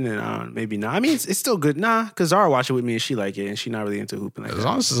hooping, then maybe not. I mean, it's still good. Nah, because Zara watched it with me and she like it, and she's not really into hooping like as that.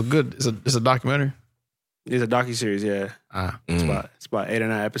 long as it's it's a documentary. It's a docuseries, yeah. It's about 8 or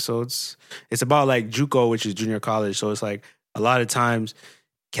 9 episodes. It's about like JUCO, which is junior college. So it's like a lot of times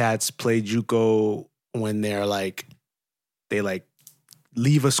cats play JUCO when they're like, they like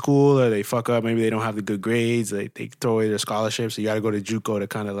leave a school or they fuck up. Maybe they don't have the good grades. They throw away their scholarship. So you got to go to JUCO to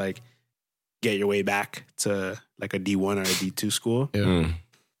kind of like get your way back to like a D1 or a D2 school. Yeah.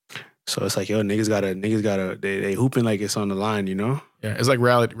 So it's like, yo, niggas gotta, they hooping like it's on the line, you know? Yeah, it's like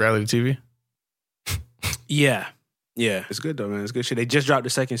reality TV. Yeah. Yeah. It's good though, man. It's good shit. They just dropped the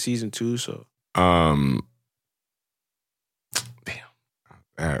second season too, so. Damn.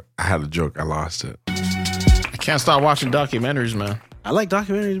 I had a joke. I lost it. I can't stop watching documentaries, man. I like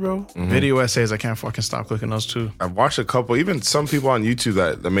documentaries, bro. Mm-hmm. Video essays, I can't fucking stop clicking those too. I've watched a couple, even some people on YouTube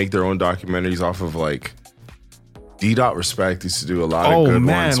that make their own documentaries off of like D.Respect used to do a lot of good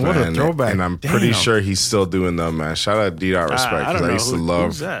ones, man. What a throwback. And I'm pretty sure he's still doing them, man. Shout out D.Respect because I used to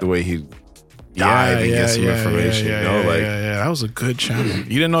love the way he dive and get some information. Yeah, that was a good channel. You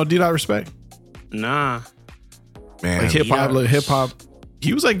didn't know D.Respect? Nah. Man. Like hip hop.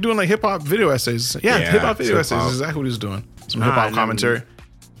 He was like doing like hip hop video essays. Yeah, hip hop video essays is exactly what he was doing. Some hip hop commentary.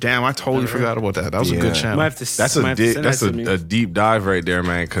 Damn, I totally forgot about that. That was a good channel. That's a deep dive right there,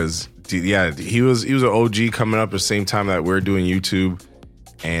 man. Because he was an OG coming up at the same time that we're doing YouTube,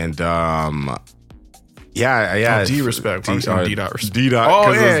 and D.Respect. D.Respect.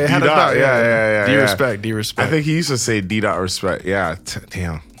 D.Respect. I think he used to say D.Respect. Yeah,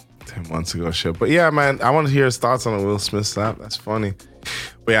 damn, 10 months ago, shit. But yeah, man, I want to hear his thoughts on the Will Smith slap. That's funny.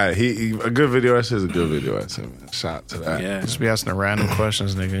 But yeah, he a good video essay is a good video essay, man. Shout out to that. Yeah, just be asking the random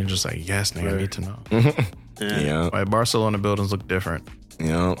questions, nigga, and just like, yes, nigga, I need to know. Yeah. Why Barcelona buildings look different?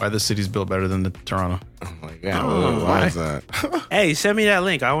 Yeah. Why the city's built better than the Toronto? Oh my god, why is that? Hey, send me that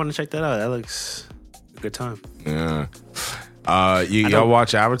link. I want to check that out. That looks a good time. Yeah. Y'all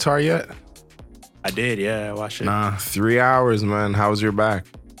watch Avatar yet? I did. Yeah, I watched it. Nah, 3 hours, man. How was your back?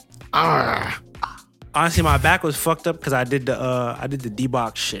 Honestly, my back was fucked up because I did the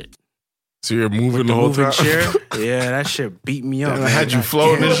D-box shit. So you're moving the whole time? Chair? Yeah, that shit beat me up. I had you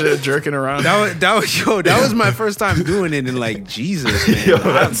floating and shit, jerking around. That was my first time doing it, and like, Jesus, man.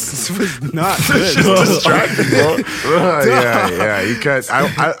 That was not good. Distracting, bro. Yeah. You can't.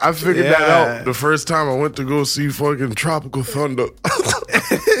 I figured that out the first time I went to go see fucking Tropical Thunder.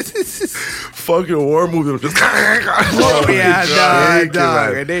 Fucking war movie. Just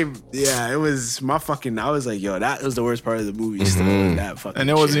dog. And it was my fucking. I was like, yo, that was the worst part of the movie. Still, that fucking. And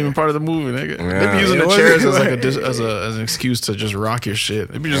it wasn't even part of the movie, nigga. Yeah. They be using the chairs as like as an excuse to just rock your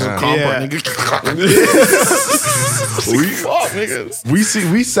shit. They be just a calm part, nigga.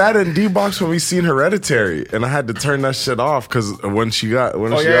 We sat in D-Box when we seen Hereditary, and I had to turn that shit off because when she got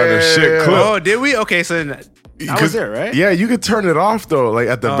her shit clipped. Oh, did we? Okay, so I was there, right? Yeah, you could turn it off though. Like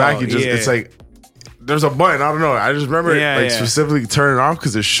at the back, it's like there's a button. I don't know. I just remember specifically turning it off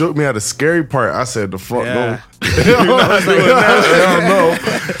because it shook me at a scary part. I said, "The fuck no."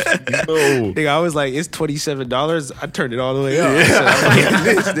 Nigga, I was like, it's $27. I turned it all the way up. Yeah.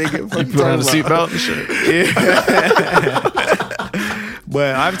 This nigga, you put on the seatbelt and shit. Yeah.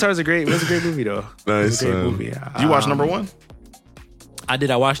 But Avatar was a great movie though. Nice. Movie. You watched number 1? I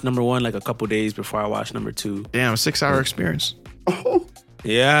did. I watched number 1 like a couple days before I watched number 2. Damn, 6-hour experience.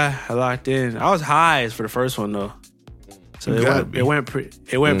 Yeah, I locked in. I was high for the first one though, so it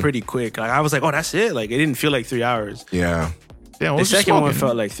went pretty quick. Like I was like, oh, that's it. Like it didn't feel like 3 hours. Yeah. Damn, the second one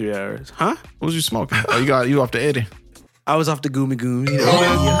felt like 3 hours. Huh? What was you smoking? Oh, you off the Eddie? I was off the Goomy Goom. You know?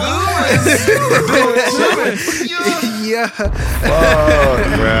 Yeah. Oh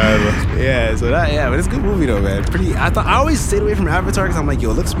man. Yeah. So but it's a good movie though, man. I always stayed away from Avatar because I'm like,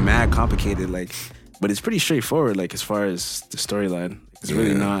 yo, it looks mad complicated. Like, but it's pretty straightforward. Like as far as the storyline, it's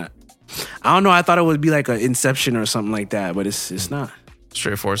really not. I don't know. I thought it would be like an Inception or something like that, but it's not.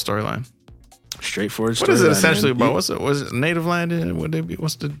 Straightforward storyline. straightforward What story. is it essentially about? Was it native land? Would they be?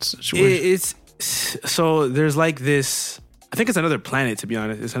 What's the situation? It's so there's like this. I think it's another planet. To be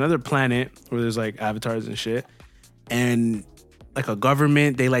honest, it's another planet where there's like avatars and shit, and like a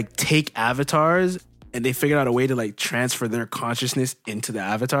government, they like take avatars and they figured out a way to like transfer their consciousness into the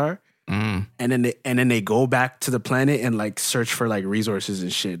avatar. And then they go back to the planet and like search for like resources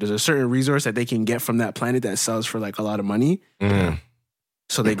and shit. There's a certain resource that they can get from that planet that sells for like a lot of money.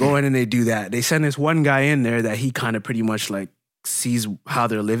 So they go in and they do that. They send this one guy in there that he kind of pretty much like sees how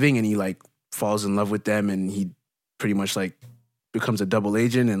they're living and he like falls in love with them and he pretty much like becomes a double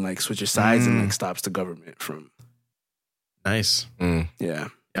agent and like switches sides and like stops the government from. Nice. Yeah.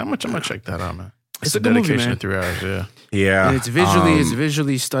 I'm gonna check that out, man. It's a a good movie, dedication man. of 3 hours. Yeah. Yeah. And it's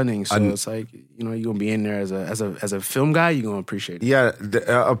visually stunning. So it's like, you know, you're gonna be in there as a film guy, you're gonna appreciate it. Yeah,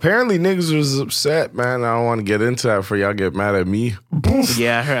 apparently niggas was upset, man. I don't want to get into that for y'all get mad at me.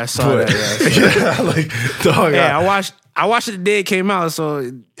 Yeah, I saw that. Yeah, like, dog. yeah, I watched it the day it came out, so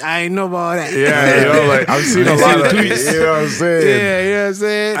I ain't know about that. Yeah, you know, like I've seen a lot of tweets. You know what I'm saying? Yeah, you know what I'm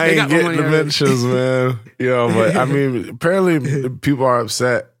saying? I ain't getting the mentions, man. You know, but I mean, apparently people are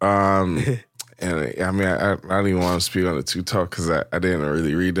upset. And I mean, I don't even want to speak on it too tough because I didn't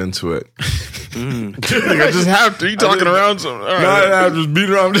really read into it. I just have to. You talking around something? No, I'm just beating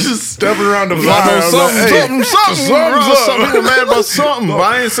around. I'm just stepping around the block. Something. People mad about something. But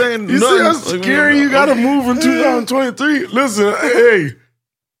I ain't saying You nothing. see how scary you got to move in 2023? Listen, hey,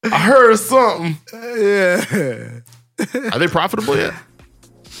 I heard something. Yeah. Are they profitable yet?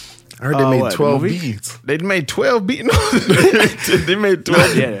 I heard they made what, 12 movie? beats. They made 12 beats. No, they made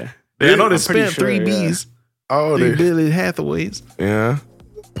 12. Yeah. I know they I'm pretty spent 3 sure, yeah. Bs. Oh, 3 they, Billy Hathaways. yeah.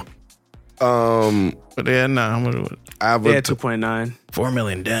 But yeah, nah. Yeah, 2.9. 4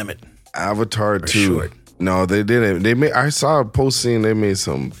 million, damn it. Avatar 2. short. No, they didn't. They made. I saw a post saying they made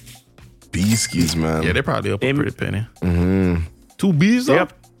some beaskies, man. Yeah, they probably up a They- pretty penny. 2 Bs though?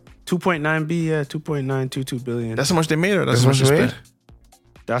 Yep. 2.9B, yeah, 2.922 billion. That's how much they made, or that's That's how much what they they spent?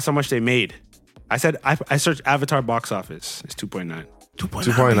 That's how much they made. I said I searched Avatar box office. It's 2.9.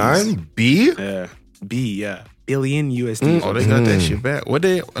 2.9 B. Yeah. B, yeah. Billion USD. Oh, they got that shit back. What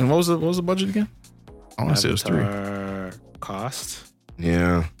was the budget again? I want to say it was 3. Avatar cost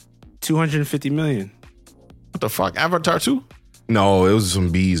Yeah. 250 million. What the fuck? Avatar 2? No, it was some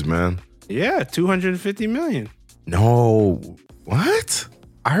bees, man. Yeah, 250 million. No, what?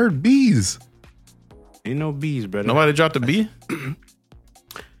 I heard bees. Ain't no B's, brother. Nobody dropped a B?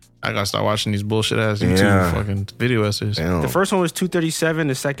 I gotta start watching these bullshit ass YouTube Yeah. fucking video essays. Damn. The first one was 237.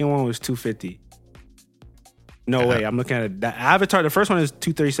 The second one was 250. No way. I'm looking at it. The Avatar. The first one is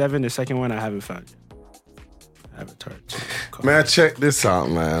 237. The second one I haven't found yet. Avatar 2. Man, check this out,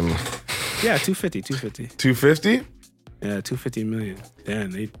 man. Yeah, 250. 250. 250? Yeah, 250 million.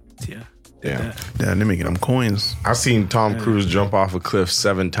 Damn, they. Yeah. Yeah. Damn, they making them coins. I've seen Tom Cruise jump off a cliff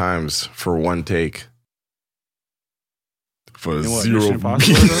 7 times for one take. For You know what, 0 Mission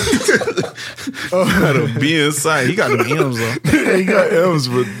Impossible, Got a B inside. He got them M's though. He got M's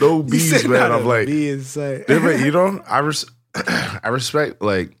with no B's, man. I'm like, B inside. different, you know, I respect,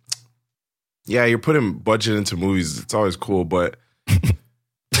 like, yeah, you're putting budget into movies. It's always cool, but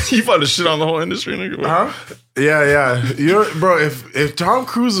You about to shit on the whole industry, nigga. huh? Yeah. You're, bro, if Tom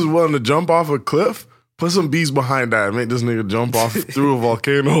Cruise is willing to jump off a cliff, put some bees behind that and make this nigga jump off through a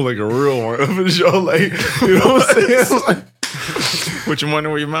volcano like a real one. For sure, like, you know what I'm saying? Like, Put your money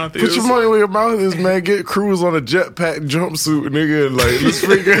where your mouth is. put your money where your mouth is, man. Get Cruise on a jetpack jumpsuit, nigga, and like, let's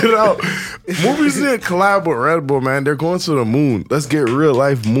figure it out. Movies need to collab with Red Bull, man. They're going to the moon. Let's get real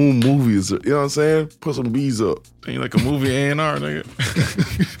life moon movies. You know what I'm saying? Put some bees up. Ain't like a movie A&R, nigga.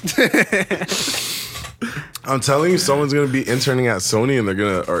 I'm telling you, someone's gonna be interning at Sony, and they're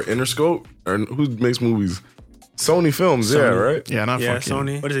gonna or Interscope or who makes movies. Sony Films, yeah, right? Yeah, not Yeah, fucking.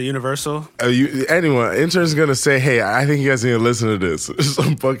 Sony. What is it? Universal. Anyone, intern's gonna say, "Hey, I think you guys need to listen to this."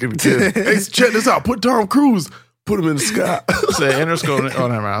 Some fucking kid. Hey, check this out. Put Tom Cruise. Put him in the sky. Say Interscope. Oh,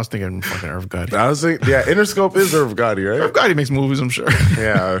 never mind. I was thinking fucking Irv Gotti. I was thinking, yeah, Interscope is Irv Gotti, right? Irv Gotti makes movies, I'm sure.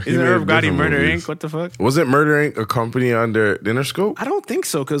 Yeah, he Isn't made Irv Gotti different Murder movies. Inc.? What the fuck? Wasn't Murder Inc. a company under Interscope? I don't think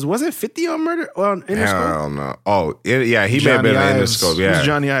so, because wasn't 50 on Murder on Interscope? Hell no. Oh, yeah, he may have been on Interscope. Yeah, Who's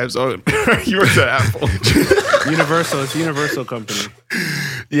Johnny Ives? Oh, you worked at Apple. Universal. It's Universal Company.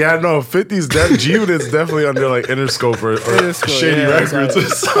 yeah. No, 50's G-Unit's definitely under like Interscope or Interscope, Shady yeah,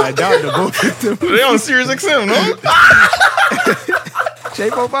 Records. I doubt the both of them. They on Sirius XM, no?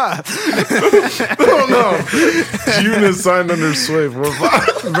 Shape of Bob. Oh no, G-Unit signed under Sway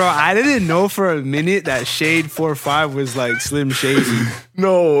 45. Bro, I didn't know for a minute that Shade 45 was like Slim Shady.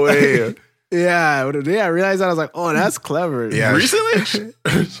 No way. Yeah, I realized that. I was like, oh, that's clever. Yeah. Recently?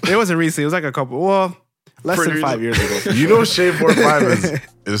 It wasn't recently. It was like a couple, well, less Pretty than 5 years ago. You know Shade 45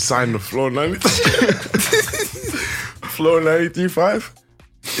 is signed to Flow 93. Flow 93.5?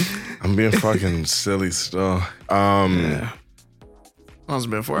 I'm being fucking silly still. Yeah. It's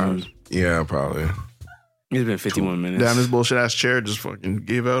been 4 hours. Yeah, probably. It's been 51 minutes. Damn, this bullshit ass chair just fucking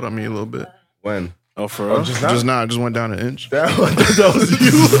gave out on me a little bit. When? Oh, for real? Just went down an inch. That was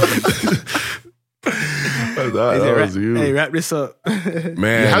you. that was you. Hey, wrap this up.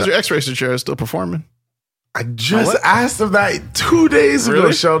 Man. How's your X-Racer chair? Still performing? I just asked him that 2 days ago,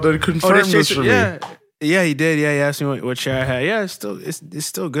 Really? Sheldon. Confirm this for me. Yeah, he did. Yeah, he asked me what chair I had. Yeah, it's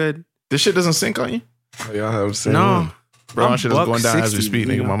still good. This shit doesn't sync on you? Oh, yeah, I was saying No. Bro, my I'm shit is going down as we 160, speak,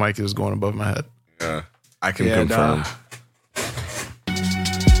 you nigga. know? My mic is going above my head. Yeah, I can Yeah, confirm. dog.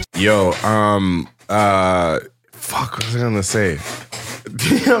 Yo, fuck, what was I gonna say?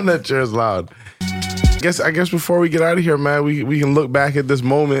 Damn, that chair's loud. I guess before we get out of here, man, we can look back at this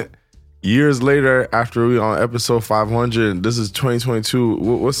moment years later after we on episode 500. This is 2022.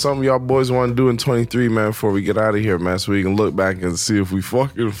 What's something y'all boys want to do in 23, man, before we get out of here, man, so we can look back and see if we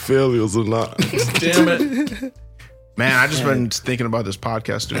fucking failures or not. Damn it. Man, I just been thinking about this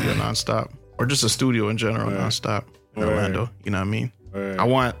podcast studio nonstop. Or just a studio in general nonstop in Orlando. You know what I mean? I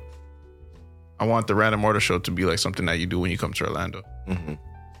want the Random Order Show to be like something that you do when you come to Orlando. Mm-hmm.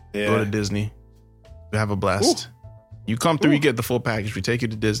 Yeah. Go to Disney. We have a blast. You come through, you get the full package. We take you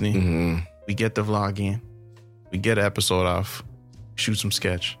to Disney. Mm-hmm. We get the vlog in. We get an episode off. Shoot some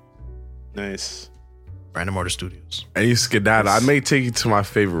sketch. Nice. Random Order Studios. And you skedaddle. I may take you to my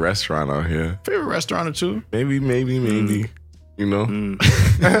favorite restaurant out here. Favorite restaurant or two? Maybe. You know?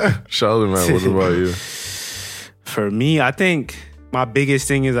 Sheldon, man, what about you? For me, I think my biggest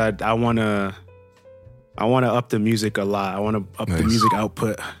thing is I wanna up the music a lot. I wanna up the music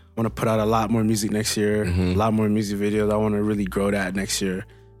output. I wanna put out a lot more music next year, a lot more music videos. I wanna really grow that next year.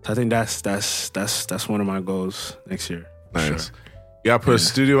 So I think that's one of my goals next year. Nice. Sure. You gotta put a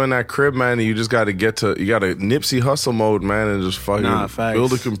studio in that crib, man, and you just gotta you gotta Nipsey hustle mode, man, and just fucking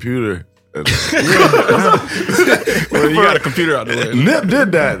build a computer. Well, you got a computer out there. Nip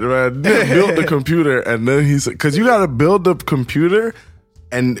did that, man. Nip built the computer, and then he said, because you gotta build the computer,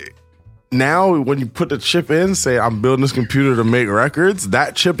 and now when you put the chip in, say, I'm building this computer to make records,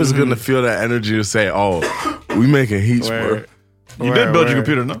 that chip is gonna feel that energy to say, oh, we making heat, bro. You did build your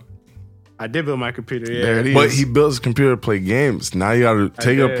computer, no? I did build my computer, yeah. There it is. But he built his computer to play games. Now you gotta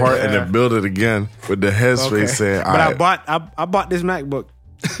take it apart and then build it again with the headspace saying, all right. But I bought this MacBook.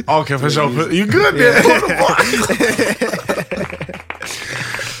 Okay, for sure. You good there?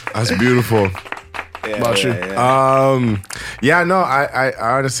 That's beautiful. About you? I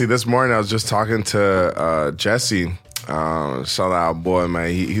honestly, this morning I was just talking to Jesse. Shout out, boy,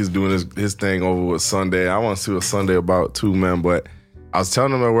 man. He's doing his thing over with Sunday. I want to see what Sunday about too, man. But I was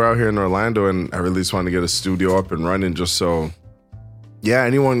telling him that we're out here in Orlando, and I really just want to get a studio up and running, just so, yeah,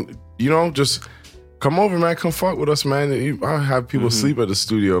 anyone, just come over, man. Come fuck with us, man. I'll have people sleep at the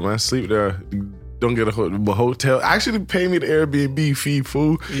studio, man. Sleep there. Don't get a hotel. Actually, pay me the Airbnb fee,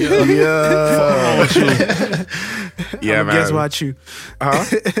 fool. Yeah. Yeah, I'm man. Guess watch you. Huh?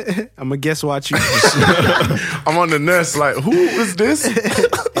 I'm gonna guess watch you. I'm on the nest like, who is this?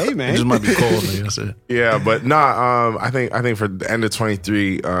 Hey, man. It just might be cold. That's it. Yeah, but nah. I think for the end of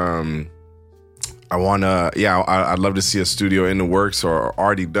 23, I wanna. Yeah, I'd love to see a studio in the works or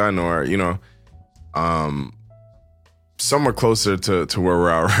already done, or somewhere closer to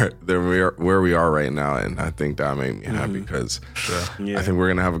where where we are right now, and I think that made me happy because I think we're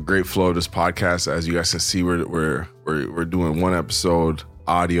gonna have a great flow of this podcast. As you guys can see, we're doing one episode,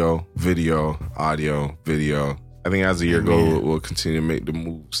 audio, video. I think as the year goes, we'll continue to make the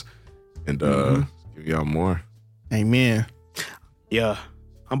moves and give y'all more. Amen. Yeah,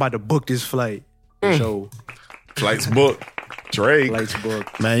 I'm about to book this flight. So flights booked. Drake. Flights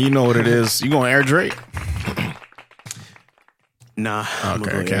booked. Man, you know what it is. You gonna air Drake? Nah.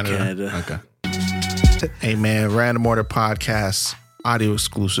 Okay, Canada. Okay. Hey, man, Random Order Podcast, audio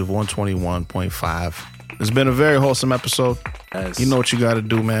exclusive, 121.5. It's been a very wholesome episode. Yes. You know what you got to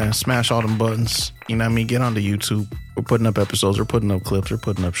do, man. Smash all them buttons. You know what I mean? Get onto YouTube. We're putting up episodes. We're putting up clips. We're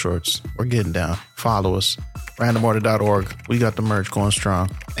putting up shorts. We're getting down. Follow us. randomorder.org. We got the merch going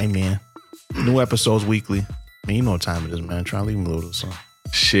strong. Amen. New episodes weekly. Man, you know what time it is, man. Try to leave them a little something.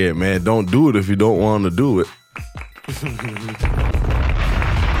 Shit, man. Don't do it if you don't want to do it.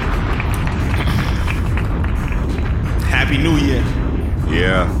 Happy New Year.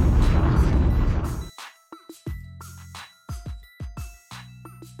 Yeah.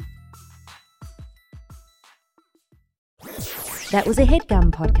 That was a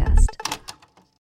HeadGum podcast.